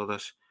come here for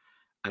this.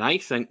 And I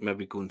think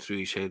maybe going through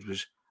his head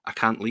was, I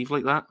can't leave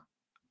like that.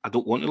 I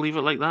don't want to leave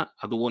it like that.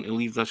 I don't want to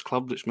leave this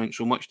club that's meant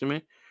so much to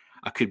me.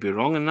 I could be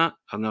wrong in that.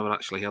 I've never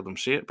actually heard him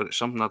say it, but it's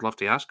something I'd love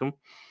to ask him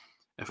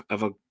if I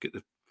ever get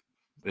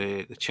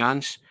the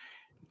chance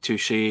to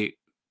say,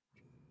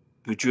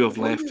 would you have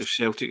left if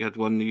Celtic had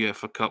won the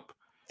UEFA Cup?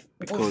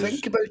 Because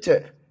think about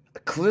it.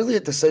 clearly a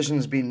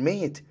decision's been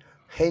made.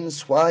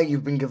 Hence why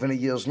you've been given a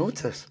year's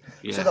notice.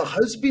 Yeah. So there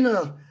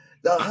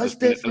has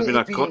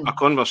definitely been a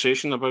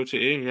conversation about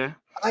it, yeah.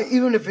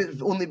 Even if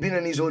it's only been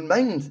in his own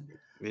mind.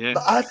 Yeah.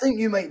 But I think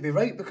you might be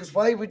right, because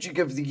why would you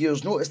give the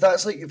year's notice?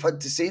 That's like you've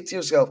had to say to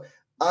yourself,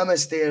 am I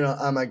staying or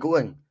am I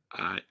going?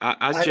 I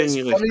and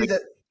genuinely it's funny think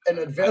that in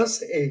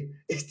adversity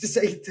he's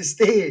decided to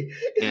stay,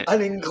 yeah,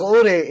 and in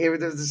glory he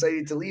would have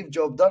decided to leave.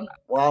 Job done.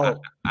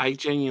 Wow. I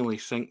genuinely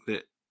think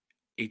that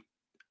he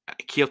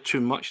cared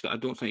too much that I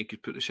don't think he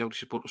could put the Celtic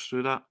supporters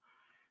through that.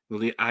 With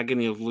the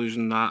agony of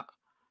losing that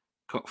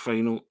cup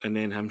final, and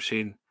then him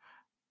saying,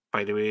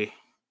 by the way,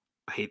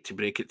 I hate to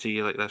break it to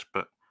you like this,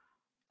 but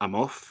I'm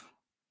off.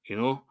 You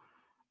know,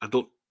 I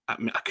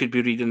could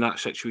be reading that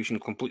situation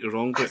completely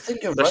wrong, but I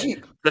think you're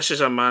right. This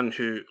is a man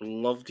who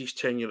loved his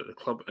tenure at the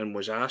club and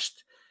was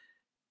asked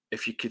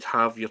if you could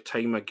have your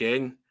time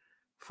again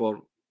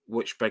for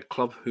which big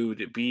club, who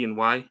would it be and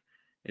why?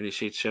 And he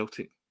said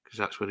Celtic, because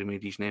that's where he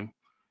made his name.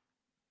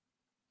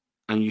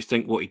 And you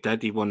think what he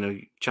did, he won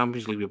the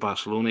Champions League with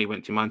Barcelona, he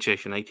went to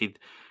Manchester United,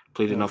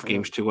 played enough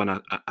games to win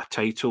a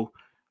title,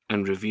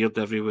 and revered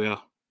everywhere.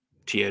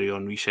 Thierry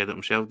Henry said it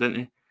himself, didn't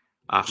he?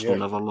 Arsenal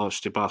never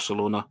lost to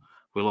Barcelona.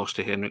 We lost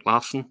to Henrik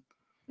Larsson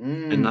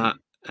in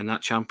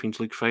that Champions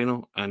League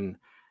final. And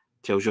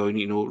tells you all you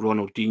need to know.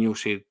 Ronaldinho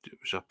said it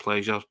was a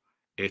pleasure.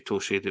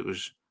 Eto'o said it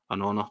was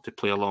an honour to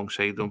play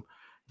alongside them.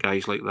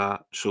 Guys like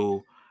that.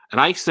 So, and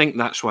I think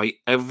that's why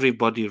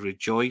everybody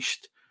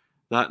rejoiced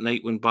that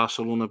night when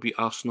Barcelona beat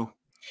Arsenal.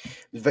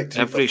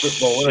 Victory Every for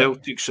football,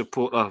 Celtic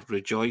supporter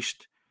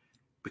rejoiced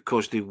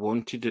because they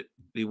wanted it.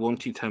 They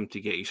wanted him to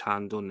get his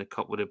hand on the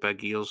cup with the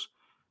big ears,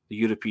 the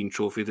European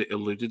trophy that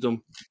eluded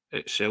him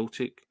at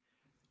Celtic.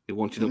 They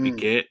wanted him to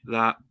get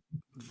that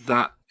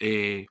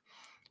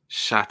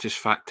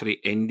satisfactory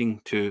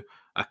ending to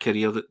a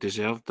career that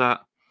deserved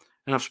that.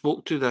 And I've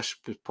spoke to this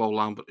with Paul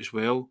Lambert as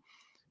well.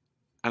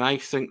 And I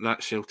think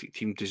that Celtic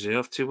team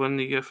deserved to win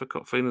the UEFA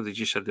Cup final. They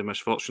just had the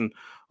misfortune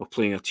of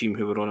playing a team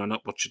who were on an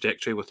upward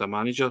trajectory with a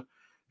manager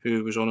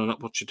who was on an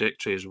upward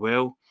trajectory as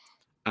well.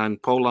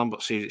 And Paul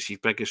Lambert says it's his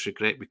biggest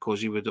regret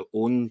because he would have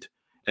owned,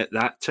 at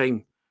that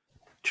time,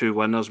 2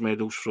 winners'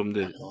 medals from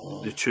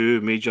the 2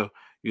 major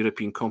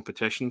European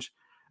competitions.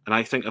 And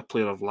I think a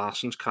player of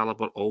Larsson's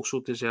calibre also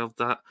deserved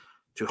that,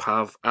 to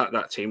have, at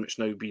that time, it's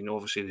now been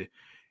obviously the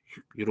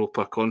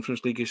Europa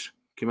Conference League has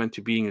come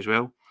into being as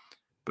well.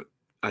 But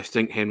I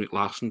think Henrik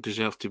Larsson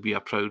deserved to be a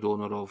proud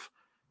owner of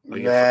a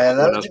UEFA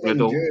Cup winners'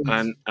 medal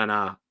and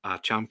a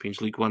Champions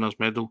League winners'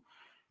 medal.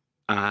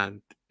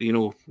 And, you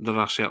know, there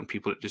are certain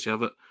people that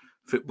deserve it.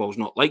 Football's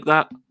not like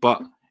that,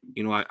 but,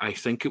 you know, I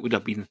think it would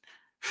have been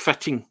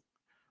fitting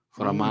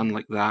for a man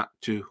like that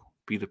to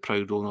be the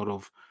proud owner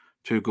of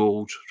 2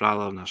 golds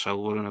rather than a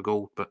silver and a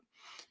gold. But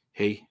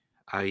hey,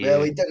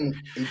 well, he didn't,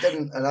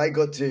 and I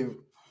got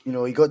to,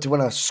 he got to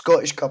win a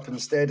Scottish Cup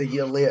instead a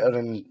year later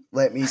and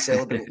let me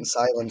celebrate in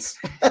silence.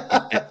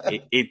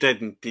 he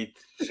did indeed.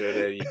 So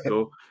there you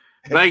go.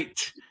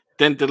 Right,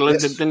 dun,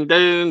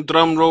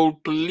 drum roll,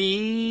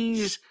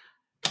 please.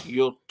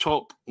 Your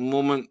top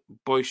moment,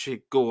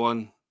 Boycie. Go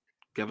on,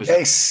 give us.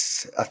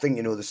 Yes, I think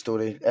you know the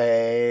story.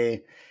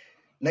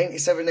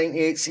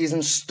 97-98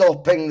 season,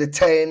 stopping the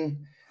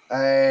 10.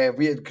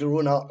 We had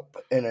grown up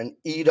in an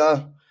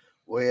era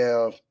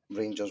where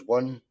Rangers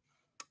won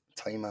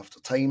time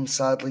after time,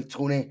 sadly,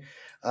 Tony,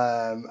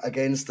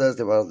 against us.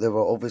 They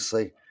were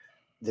obviously,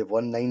 they've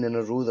won 9 in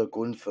a row. They're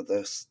going for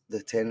the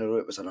 10 in a row.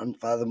 It was an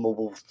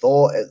unfathomable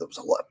thought. There was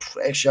a lot of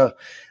pressure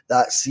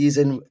that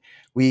season.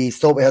 We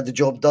thought we had the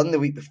job done the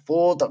week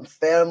before,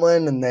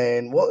 Dunfermline, and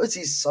then what was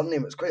his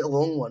surname? It's quite a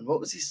long one. What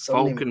was his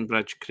surname?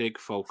 Craig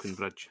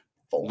Falconbridge.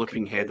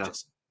 Looping header.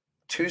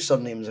 2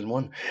 surnames in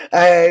one.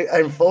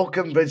 And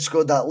Falconbridge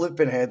scored that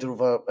looping header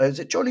over,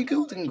 is it Johnny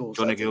Goulding goals?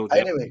 Johnny Gould,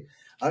 Anyway,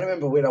 I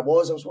remember where I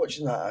was. I was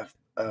watching that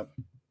at a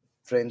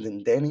friend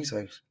in Denny's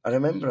house. I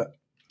remember it.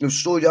 I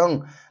was so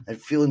young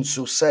and feeling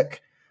so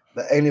sick.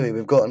 But anyway,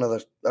 we've got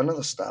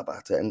another stab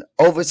at it. And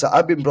obviously,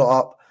 I've been brought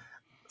up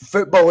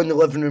football in the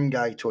living room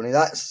guy, Tony.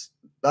 That's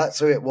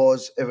how it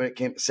was. When it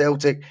came to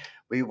Celtic,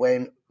 we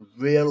went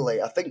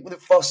rarely. I think the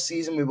first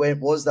season we went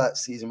was that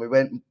season. We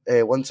went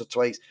once or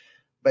twice.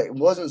 But it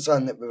wasn't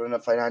something that we were in a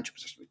financial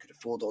position we could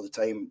afford all the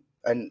time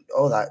and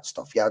all that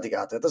stuff, yada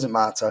yada. It doesn't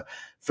matter.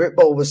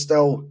 Football was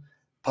still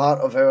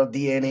part of our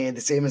DNA,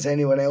 the same as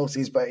anyone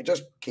else's, but it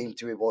just came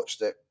to we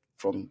watched it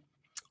from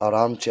our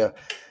armchair.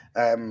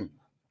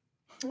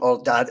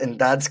 Or in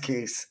Dad's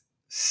case,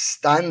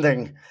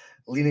 standing,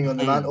 leaning on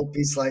the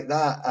mantelpiece like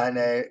that,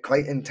 and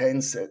quite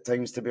intense at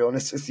times, to be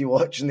honest with you,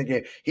 watching the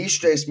game. He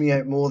stressed me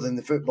out more than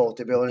the football,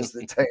 to be honest,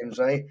 at times,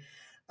 right?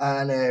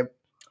 And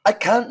I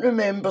can't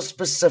remember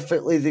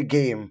specifically the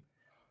game,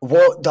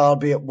 what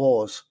derby it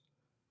was,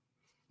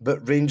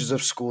 but Rangers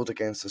have scored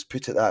against us,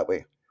 put it that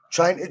way.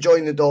 Trying to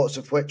join the dots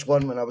of which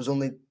one when I was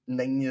only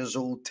 9 years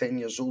old, 10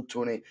 years old,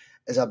 Tony,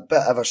 is a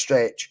bit of a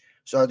stretch,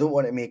 so I don't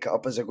want to make it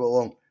up as I go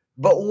along.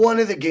 But one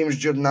of the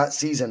games during that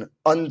season,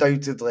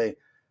 undoubtedly,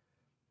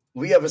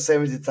 we have a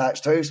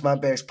semi-detached house. My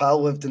best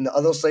pal lived in the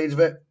other side of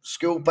it.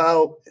 School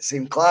pal,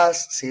 same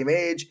class, same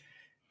age.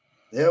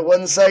 They're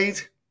one side,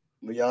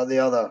 we are the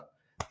other.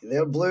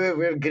 They're blue,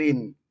 we're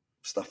green.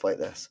 Stuff like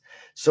this.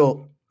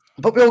 So,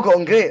 but we all got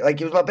on great. Like,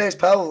 he was my best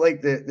pal,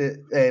 like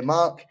the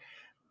Mark.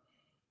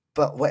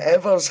 But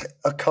whatever's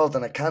occurred,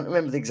 and I can't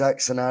remember the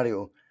exact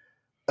scenario,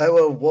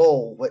 our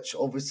wall, which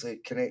obviously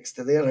connects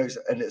to their house,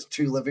 and it's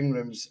 2 living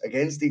rooms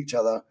against each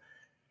other,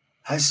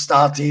 has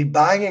started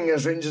banging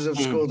as Rangers have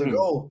scored a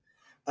goal.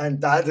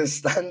 And Dad is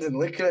standing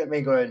looking at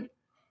me going,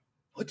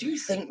 what do you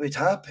think would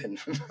happen?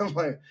 I'm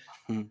like,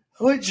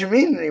 what do you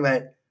mean? And he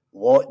went,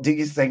 what do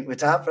you think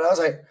would happen? I was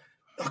like,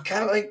 oh,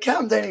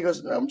 calm down. He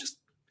goes, no,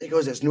 he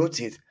goes, it's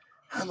noted.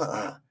 I'm like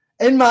that.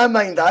 In my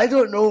mind, I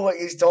don't know what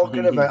he's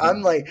talking about.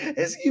 I'm like,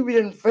 is he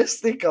being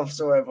fisticuffs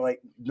or whatever? Like,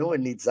 no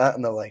one needs that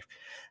in their life.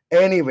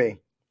 Anyway,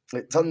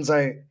 it turns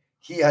out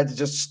he had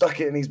just stuck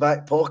it in his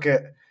back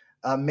pocket,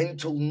 a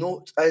mental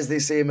note, as they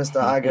say,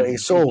 Mr. Haggerty.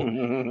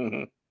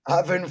 So,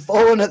 having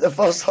fallen at the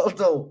first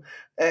hurdle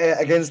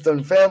against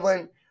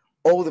Dunfermline,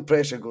 all the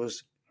pressure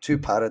goes to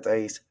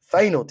Paradise.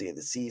 Final day of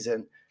the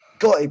season.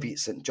 Got to beat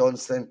St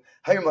Johnstone.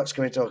 How much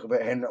can we talk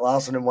about Henrik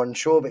Larsson in one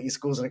show? But he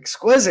scores an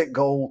exquisite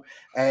goal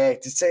to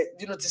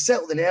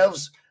settle the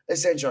nerves.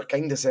 Essentially,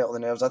 kind of settle the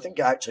nerves. I think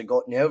it actually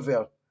got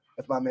nervier,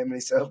 if my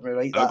memory serves me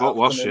right. It got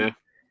worse, yeah.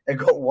 It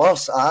got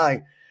worse,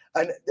 aye.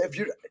 And if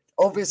you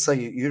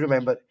obviously you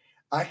remember,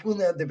 I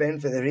only had the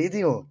benefit of the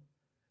radio.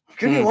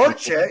 Couldn't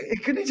watch it. He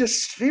couldn't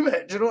just stream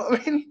it. Do you know what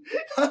I mean?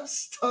 I'm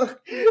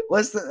stuck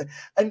listening.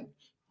 And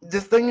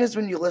the thing is,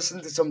 when you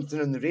listen to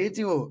something on the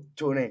radio,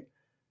 Tony,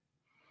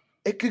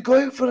 it could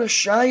go out for a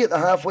shy at the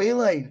halfway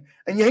line,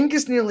 and you think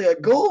it's nearly a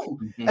goal.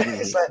 And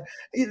it's like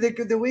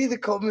the way the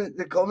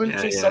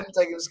commentary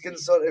sometimes can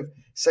sort of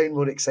sound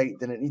more exciting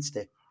than it needs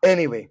to.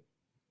 Anyway,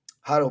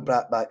 Harold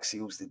Bratback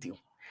seals the deal,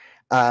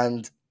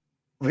 and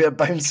we're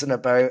bouncing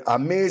about.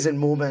 Amazing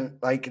moment,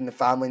 like in the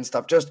family and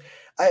stuff. Just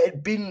it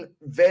had been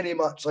very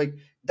much like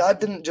Dad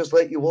didn't just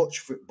let you watch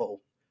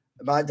football.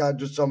 My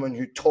dad was someone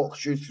who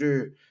talks you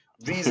through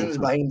reasons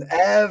behind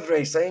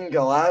every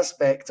single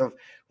aspect of,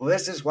 well,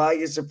 this is why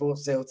you support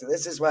Celtic,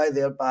 this is why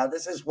they're bad,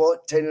 this is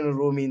what 10 in a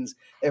row means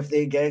if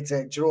they get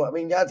it. Do you know what I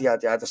mean? Yada,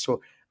 yada, yada.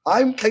 So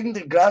I'm kind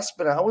of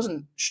grasping it. I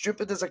wasn't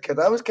stupid as a kid.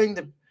 I was kind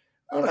of,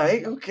 all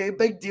right, okay,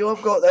 big deal,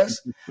 I've got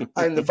this.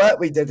 And the fact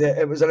we did it,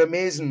 it was an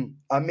amazing,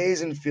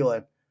 amazing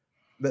feeling.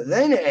 But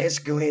then it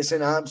escalates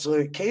in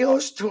absolute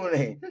chaos,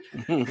 Tony.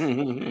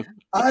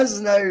 As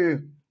now,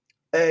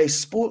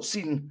 Sports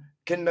Scene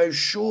can now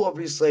show,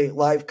 obviously,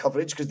 live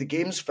coverage because the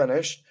game's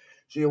finished.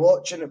 So you're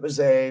watching, it was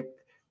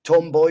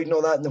Tom Boyd and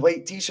all that in the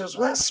white T-shirts.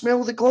 Will that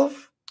smell the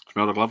glove?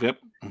 Smell the glove, yep.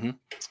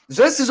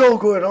 So this is all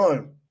going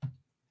on.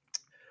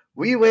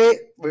 We wait,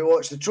 we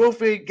watch the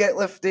trophy get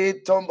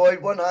lifted, Tom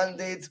Boyd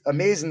one-handed,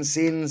 amazing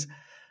scenes.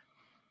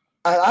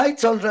 And I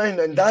turned around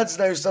and Dad's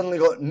now suddenly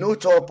got no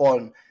top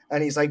on.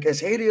 And he's like, as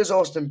hairy as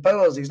Austin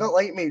Powers. He's not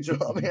like me. Do you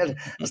know what I mean?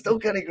 I still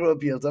can't grow a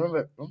beard.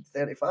 I'm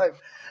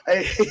 35.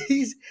 And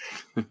he's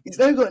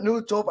now got no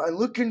top and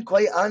looking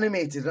quite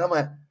animated. And I'm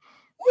like,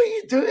 what are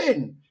you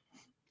doing?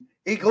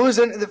 He goes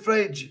into the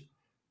fridge.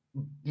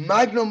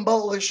 Magnum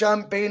bottle of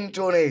champagne,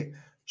 Tony.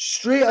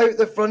 Straight out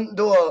the front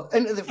door,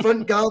 into the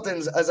front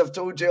gardens, as I've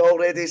told you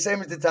already.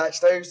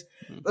 Semi-detached house.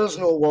 There's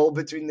no wall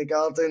between the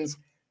gardens.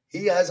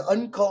 He has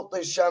uncorked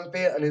his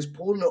champagne and is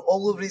pouring it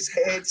all over his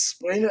head,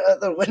 spraying it at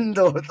the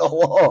window with the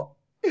lot.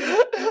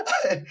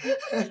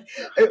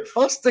 At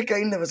first, I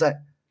kind of was like,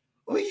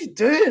 what are you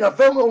doing? I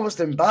felt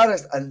almost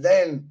embarrassed. And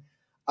then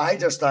I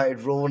just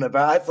started rolling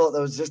about. I thought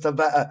there was just a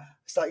bit of, I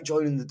started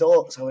joining the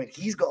dots. I went,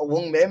 he's got a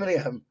long memory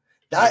of him.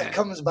 That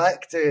comes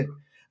back to,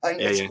 and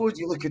I suppose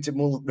you look at it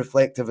more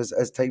reflective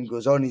as time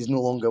goes on. He's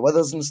no longer with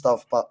us and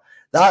stuff, but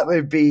that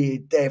would be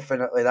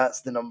definitely,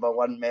 that's the number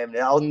one memory.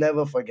 I'll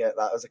never forget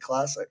that. It was a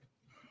classic.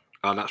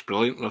 Oh, that's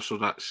brilliant, Russell.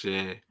 That's,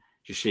 you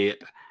say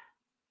it.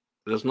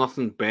 There's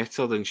nothing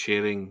better than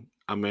sharing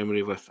a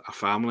memory with a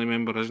family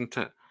member, isn't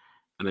it?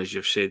 And as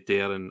you've said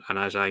there, and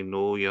as I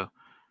know, your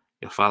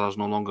father's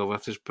no longer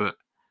with us, but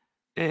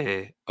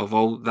of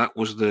all, that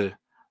was the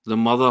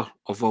mother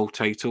of all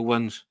title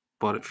wins,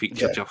 but it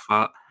featured your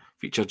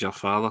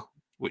father,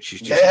 which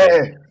is just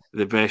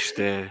the best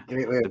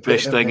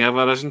thing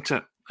ever, isn't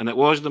it? And it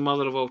was the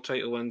mother of all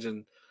title wins,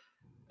 and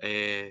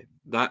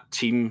that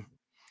team.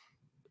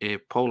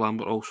 Paul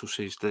Lambert also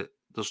says that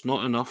there's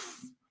not enough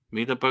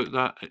made about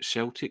that at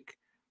Celtic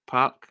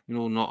Park.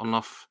 Not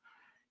enough,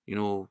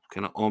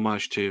 kind of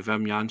homage to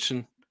Wim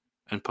Jansen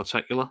in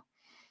particular.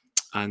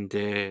 And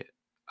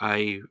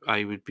I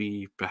would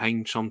be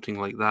behind something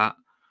like that,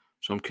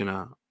 some kind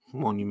of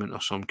monument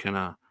or some kind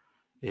of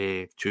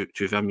to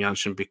Wim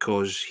Jansen,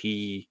 because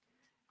he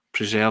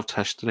preserved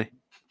history,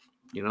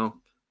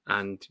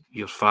 and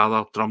your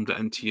father drummed it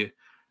into you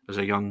as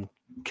a young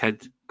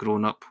kid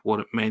growing up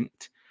what it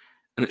meant.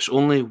 And it's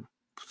only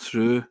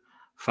through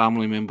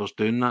family members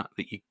doing that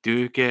you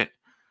do get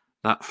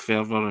that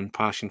fervour and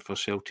passion for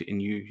Celtic,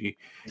 and you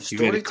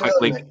very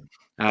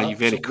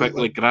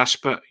quickly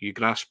grasp it. You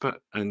grasp it,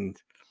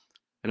 and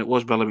and it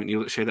was Billy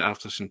McNeil that said it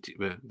after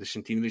the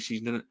centenary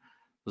season, didn't it?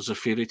 There's a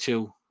fairy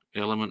tale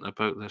element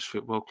about this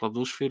football club.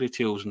 Those fairy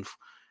tales and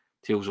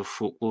tales of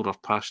folklore are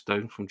passed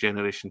down from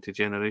generation to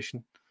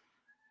generation,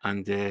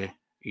 and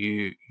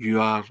you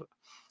are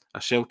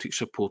a Celtic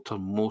supporter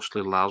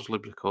mostly largely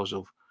because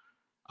of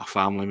a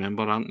family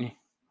member, aren't you?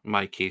 In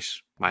my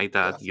case, my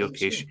dad. In your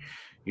case,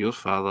 your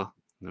father,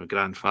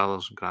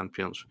 grandfathers and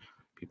grandparents,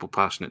 people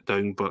passing it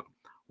down. But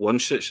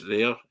once it's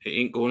there, it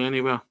ain't going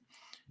anywhere.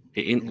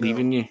 It ain't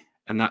leaving you,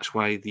 and that's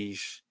why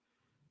these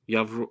you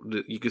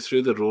go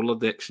through the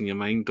Rolodex in your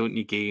mind, don't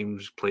you?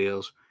 Games,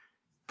 players,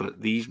 but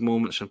these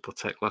moments in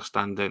particular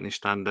stand out, and they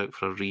stand out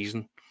for a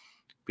reason,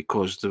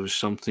 because there was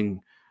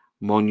something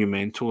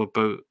monumental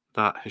about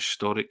that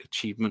historic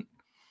achievement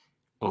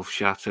of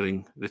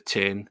shattering the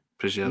 10,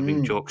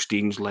 preserving Jock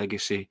Stein's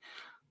legacy,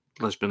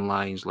 Lisbon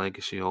Lions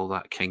legacy, all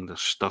that kind of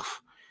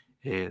stuff,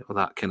 or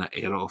that kind of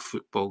era of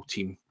football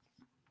team.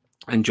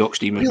 And Jock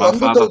Stein was my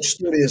father.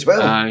 Story as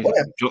well.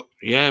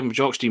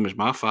 Jock Stein was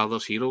my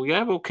father's hero.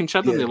 Yeah, well,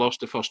 considering they lost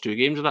the first 2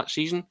 games of that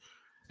season,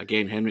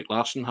 again, Henrik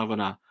Larsson having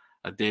a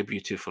debut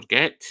to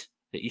forget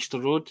at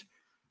Easter Road.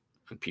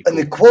 And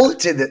the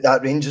quality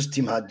that Rangers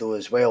team had, though,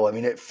 as well. I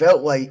mean, it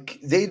felt like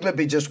they'd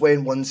maybe just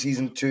went one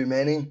season too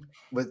many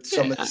with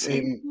some of the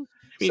same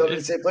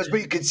players,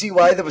 but you could see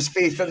why there was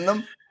faith in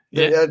them.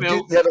 They had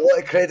a lot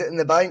of credit in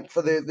the bank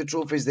for the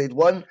trophies they'd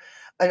won.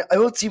 And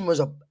our team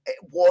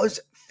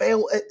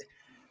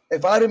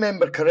if I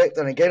remember correct,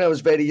 and again, I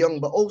was very young,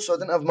 but also I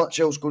didn't have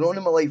much else going on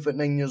in my life at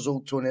 9 years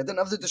old, Tony. I didn't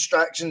have the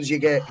distractions you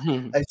get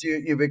as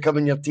you become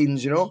in your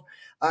teens, you know?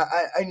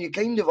 And you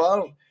kind of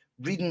are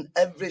reading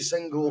every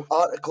single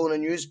article in a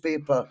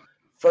newspaper,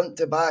 front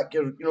to back.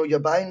 You're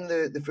buying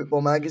the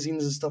football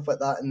magazines and stuff like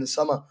that in the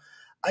summer.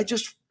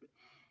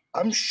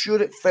 I'm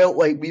sure it felt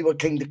like we were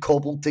kind of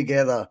cobbled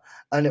together,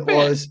 and it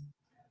was,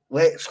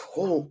 let's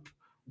hope.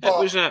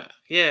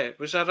 It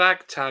was a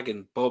ragtag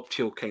and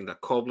bobtail kind of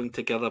cobbling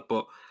together,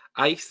 but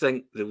I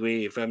think the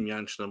way Wim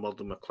Jansen and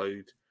Murdo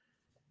McLeod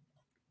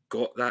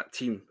got that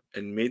team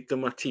and made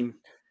them a team,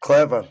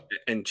 clever,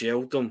 and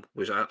gelled them,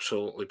 was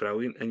absolutely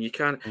brilliant. And you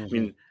can't, I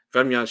mean,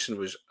 Wim Jansen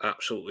was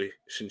absolutely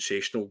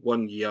sensational.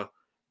 1 year,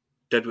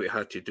 did what he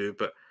had to do,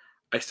 but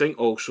I think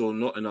also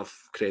not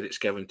enough credit's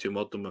given to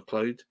Murdo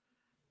McLeod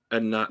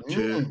in that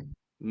too.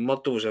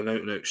 Murdo was an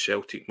out-and-out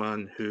Celtic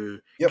man who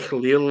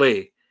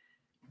clearly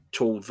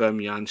told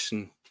Wim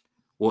Jansen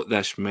what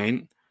this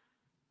meant.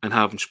 And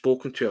having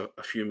spoken to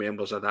a few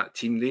members of that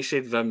team, they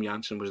said Wim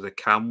Jansen was the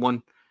calm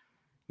one.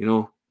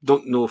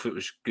 Don't know if it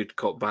was good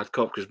cop, bad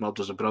cop, because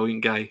Murdo's a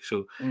brilliant guy.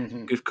 So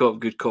good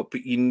cop.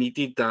 But you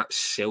needed that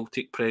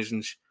Celtic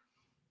presence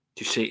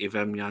to say to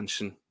Wim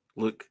Jansen,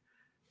 look,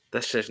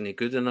 this isn't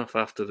good enough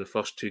after the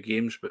first 2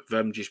 games. But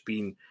Wim just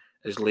being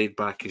as laid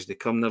back as they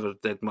come, never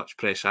did much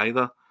press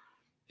either,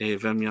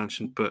 Wim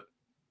Jansen. But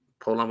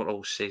Paul Lambert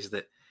always says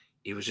that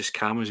he was as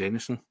calm as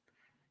anything.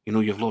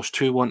 You've lost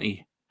 2-1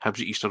 to Hibs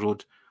at Easter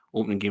Road,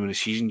 opening game of the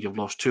season. You've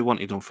lost 2-1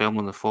 to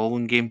Dunfermline the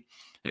following game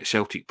at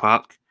Celtic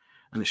Park.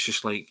 And it's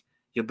just like,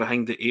 you're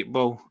behind the 8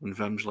 ball, and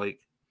Vim's like,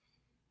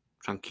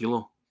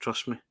 tranquilo,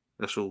 trust me,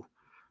 this'll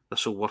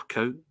work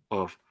out.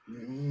 Or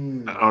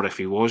if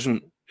he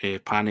wasn't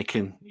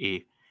panicking,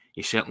 he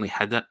certainly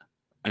had it.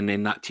 And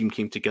then that team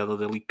came together,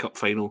 the League Cup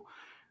final,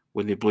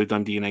 when they blew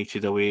Dundee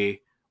United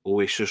away,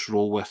 Oasis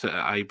roll with it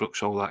at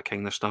Ibrox, all that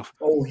kind of stuff.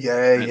 Oh,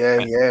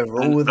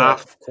 roll with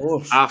that, of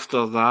course.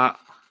 After that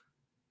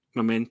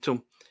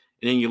momentum,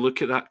 and then you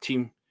look at that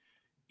team,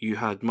 you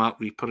had Mark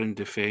Reaper in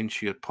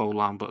defence, you had Paul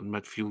Lambert in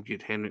midfield, you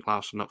had Henrik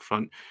Larsson up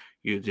front,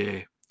 you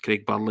had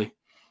Craig Burley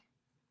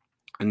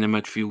in the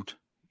midfield.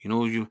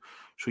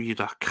 So you had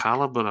a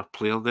calibre of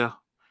player there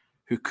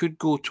who could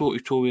go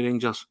toe-to-toe with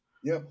Rangers.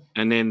 Yep.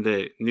 And then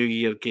the New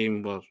Year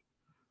game where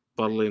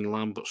Burley and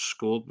Lambert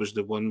scored was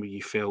the one where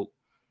you felt,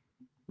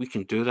 we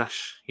can do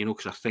this,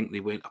 because I think they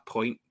went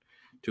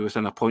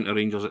within a point of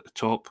Rangers at the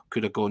top,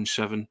 could have gone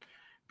 7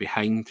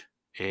 behind.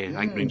 I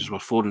think Rangers were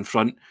 4 in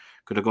front,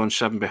 could have gone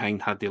 7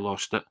 behind had they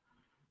lost it.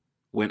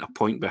 Went a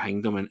point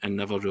behind them and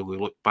never really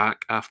looked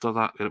back after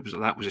that.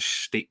 That was a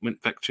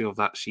statement victory of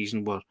that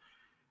season where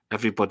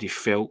everybody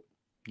felt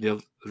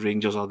the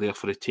Rangers are there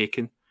for the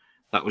taking.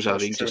 That was a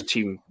Rangers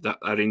team that,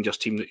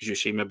 as you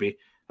say, maybe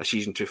a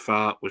season too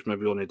far, was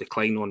maybe on a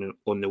decline,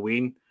 on the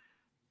wane.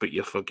 But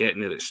you're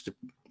forgetting that it's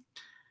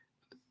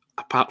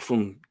apart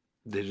from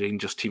the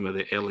Rangers team of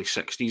the early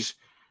 60s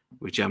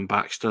with Jim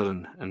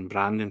Baxter and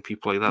Brandon,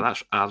 people like that,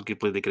 that's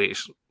arguably the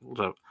greatest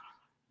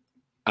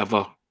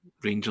ever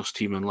Rangers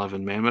team in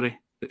living memory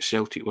that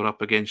Celtic were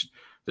up against,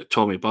 that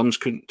Tommy Burns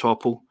couldn't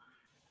topple.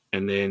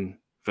 And then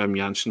Wim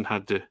Jansen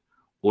had the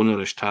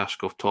onerous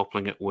task of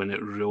toppling it when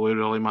it really,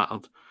 really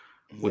mattered.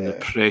 When the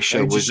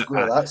pressure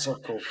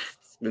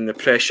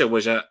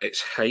was at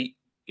its height,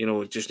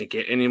 it doesn't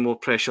get any more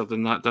pressure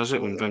than that, does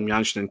it? When Wim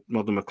Jansen and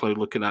Murdo McLeod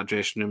look in that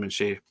dressing room and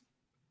say,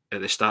 at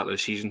the start of the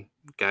season,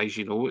 guys,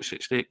 you know what's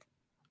at stake.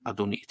 I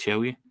don't need to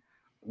tell you.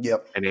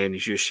 Yep. And then,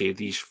 as you say,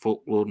 these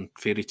folklore and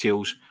fairy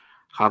tales,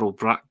 Harold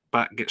Brack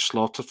gets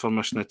slaughtered for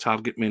missing a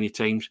target many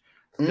times.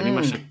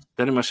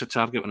 Didn't miss a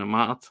target when it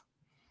mattered.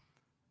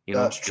 You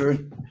know, that's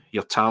true.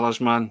 Your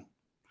talisman,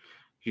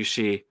 you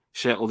say,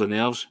 settle the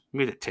nerves,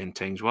 made it 10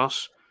 times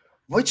worse.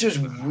 Which is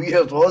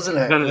weird, wasn't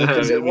it?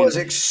 Because it was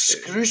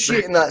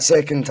excruciating that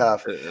second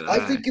half. I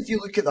think if you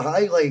look at the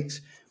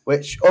highlights,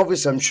 which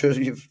obviously I'm sure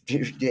you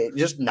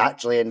just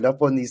naturally end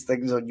up on these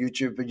things on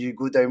YouTube and you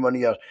go down one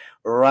of your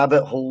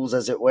rabbit holes,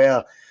 as it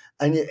were,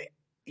 and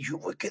you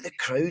look at the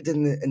crowd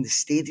in the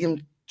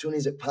stadium, Tony,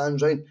 as it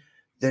pans round,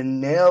 the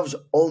nerves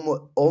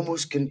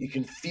almost you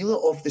can feel it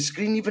off the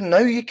screen. Even now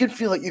you can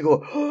feel it. You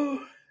go, oh,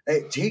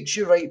 it takes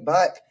you right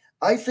back.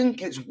 I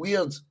think it's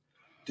weird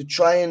to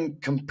try and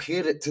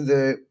compare it to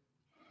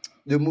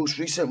the most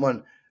recent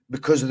one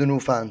because of the no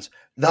fans.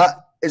 That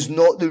is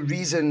not the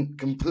reason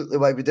completely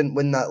why we didn't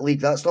win that league.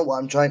 That's not what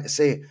I'm trying to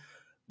say.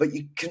 But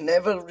you can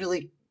never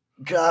really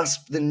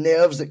grasp the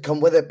nerves that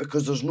come with it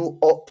because there's no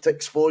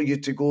optics for you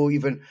to go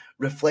even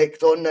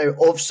reflect on now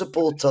of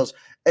supporters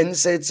in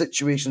said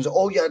situations.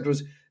 All you had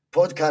was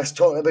podcasts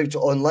talking about it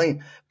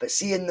online. But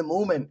see, in the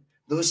moment,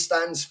 those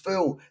stands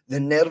full, the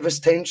nervous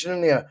tension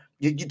in there,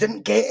 you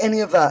didn't get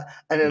any of that.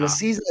 And in a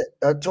season,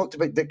 I talked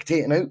about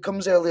dictating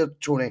outcomes earlier,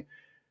 Tony.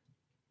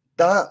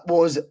 That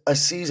was a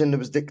season that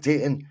was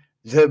dictating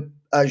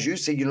as you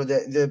say,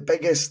 the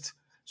biggest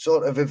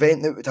sort of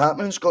event that would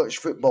happen in Scottish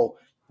football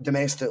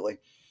domestically.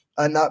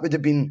 And that would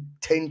have been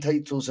 10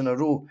 titles in a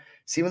row.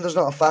 See, when there's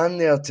not a fan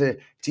there to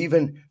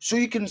even... So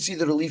you can see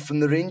the relief from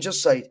the Rangers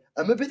side.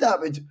 And maybe that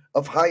would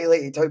have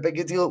highlighted how big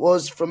a deal it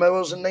was from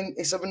ours in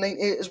 97,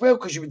 98 as well,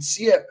 because you would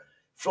see it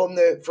from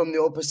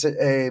the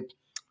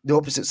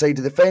opposite side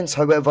of the fence.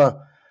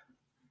 However,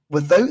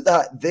 without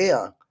that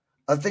there,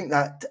 I think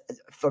that,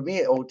 for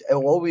me, it'll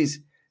always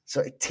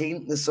sort of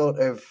taint the sort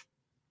of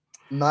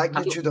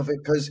magnitude of it,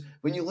 because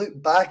when you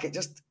look back, it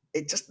just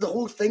the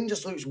whole thing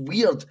just looks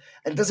weird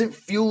and doesn't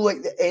feel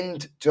like the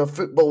end to a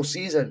football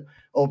season,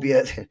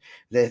 albeit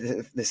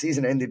the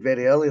season ended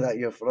very early that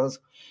year for us.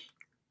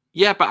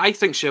 Yeah, but I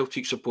think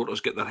Celtic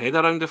supporters get their head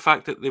around the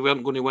fact that they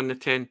weren't going to win the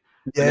 10.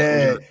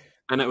 Yeah.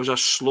 And it was a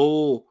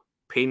slow,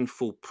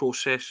 painful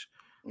process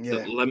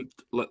that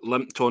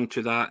limped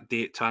onto that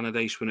day at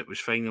Tannadice when it was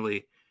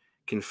finally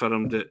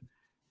confirmed that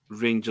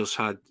Rangers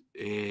had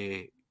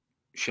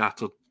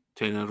shattered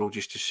 10 in a row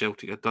just as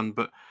Celtic had done.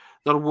 But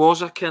there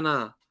was a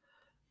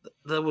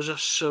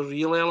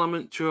surreal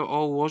element to it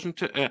all,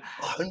 wasn't it?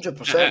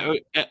 100%.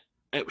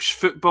 It was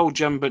football,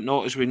 Jim, but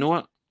not as we know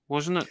it,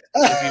 wasn't it?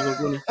 If you were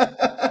going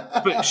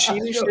to... But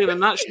seriously,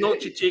 and that's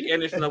not to take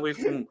anything away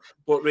from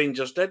what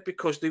Rangers did,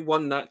 because they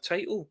won that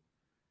title.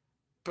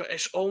 But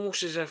it's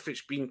almost as if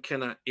it's been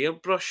kind of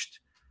airbrushed,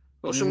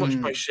 not so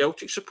much by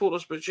Celtic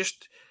supporters, but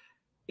just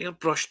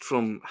airbrushed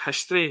from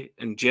history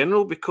in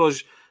general,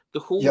 because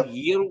the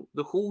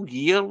whole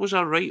year was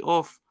a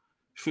write-off,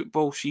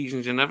 football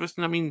seasons and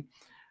everything. I mean,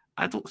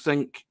 I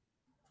think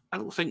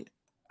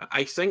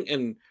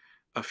in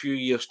a few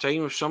years'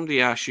 time, if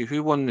somebody asks you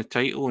who won the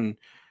title in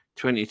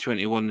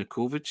 2021, the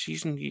COVID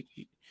season,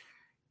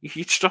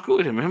 you'd struggle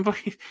to remember.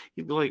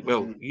 You'd be like,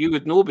 well, you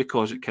would know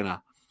because it kind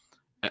of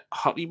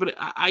hurt you. But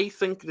I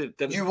think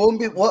that you won't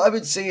be. What I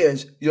would say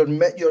is your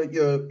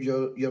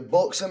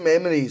box of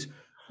memories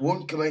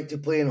won't come out to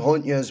play and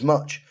haunt you as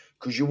much,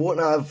 because you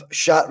won't have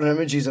shattering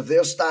images of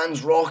their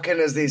stands rocking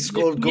as they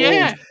scored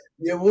goals.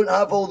 You won't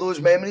have all those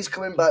memories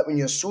coming back when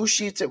you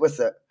associate it with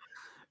it.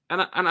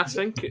 And I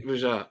think it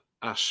was a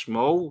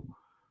small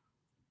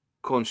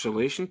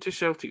consolation to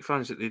Celtic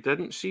fans that they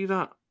didn't see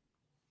that.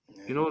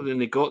 Yeah. Then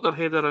they got their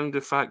head around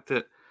the fact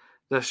that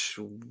this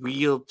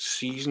weird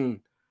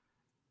season,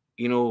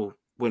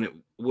 when it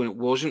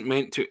wasn't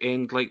meant to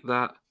end like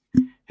that,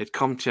 had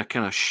come to a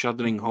kind of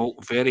shuddering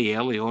halt very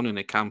early on in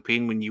the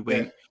campaign when you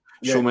went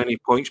so many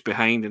points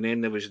behind, and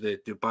then there was the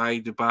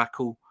Dubai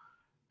debacle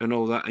and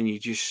all that, and you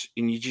just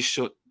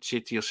sort of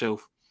say to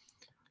yourself,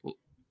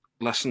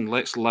 listen,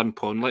 let's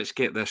limp on, let's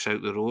get this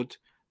out the road.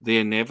 The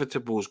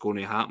inevitable is going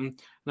to happen.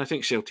 And I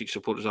think Celtic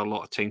supporters had a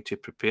lot of time to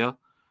prepare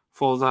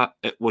for that.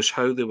 It was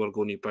how they were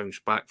going to bounce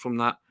back from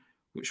that,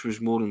 which was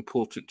more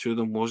important to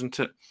them, wasn't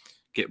it?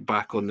 Get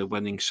back on the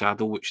winning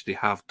saddle, which they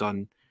have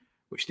done,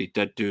 which they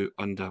did do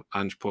under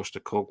Ange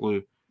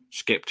Postecoglou.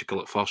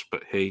 Sceptical at first,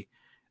 but hey,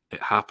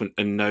 it happened.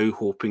 And now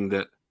hoping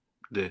that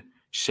the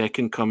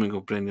second coming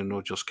of Brendan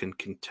Rodgers can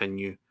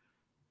continue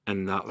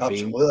in that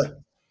vein.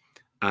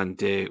 And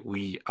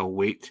we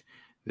await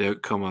the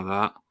outcome of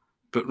that.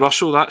 But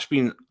Russell, that's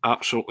been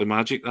absolutely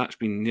magic. That's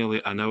been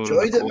nearly an hour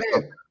and a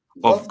quarter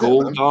of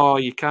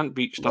gold. You can't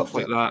beat stuff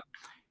like that.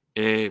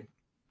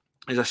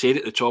 As I said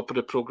at the top of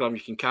the programme,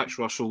 you can catch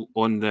Russell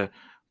on the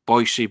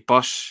Boycie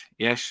bus.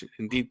 Yes,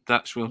 indeed,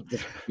 that's where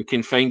we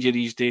can find you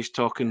these days,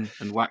 talking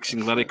and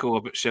waxing lyrical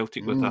about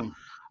Celtic with a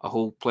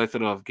whole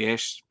plethora of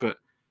guests. But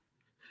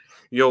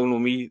you all know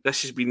me.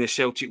 This has been the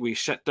Celtic Way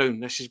sit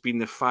down. This has been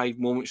the 5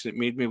 moments that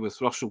made me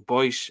with Russell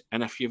Boyce.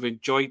 And if you've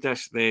enjoyed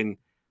this, then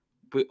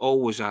we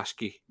always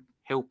ask you,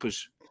 help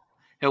us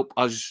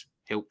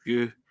help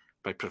you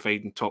by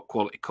providing top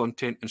quality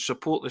content, and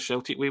support the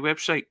Celtic Way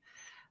website.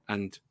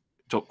 And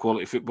top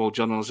quality football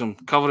journalism,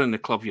 covering the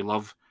club you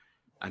love,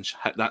 and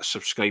hit that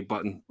subscribe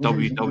button,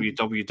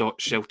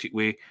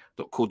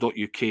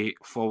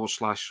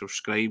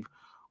 www.celticway.co.uk/subscribe.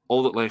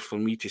 All that left for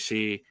me to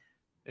say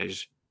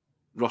is,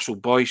 Russell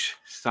Boyce,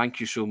 thank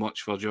you so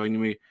much for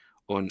joining me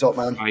on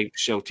 5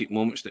 Celtic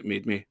moments that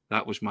made me.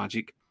 That was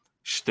magic.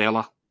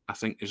 Stellar, I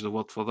think, is the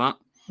word for that.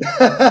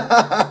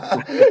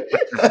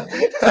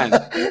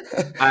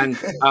 and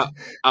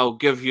I'll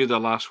give you the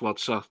last word,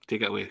 sir.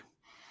 Take it away.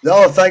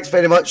 No, thanks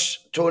very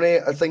much, Tony.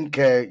 I think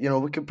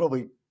we could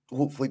probably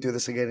hopefully do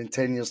this again in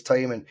 10 years'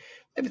 time, and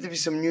maybe there'll be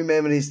some new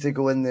memories to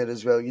go in there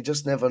as well. You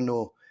just never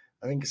know.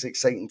 I think it's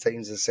exciting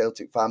times as a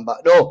Celtic fan. But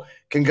no,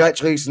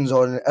 congratulations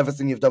on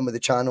everything you've done with the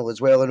channel as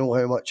well. I know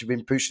how much you've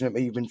been pushing at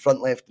me. You've been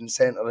front, left and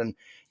centre, and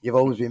you've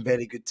always been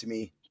very good to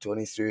me,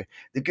 Tony, through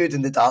the good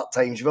and the dark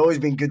times. You've always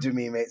been good to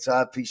me, mate, so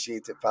I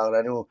appreciate it, pal.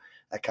 I know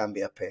I can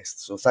be a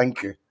pest, so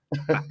thank you.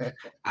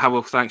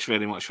 Well, thanks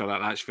very much for that.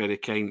 That's very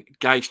kind.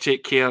 Guys,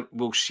 take care.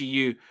 We'll see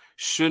you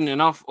soon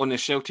enough on the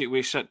Celtic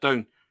Way sit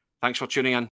down. Thanks for tuning in.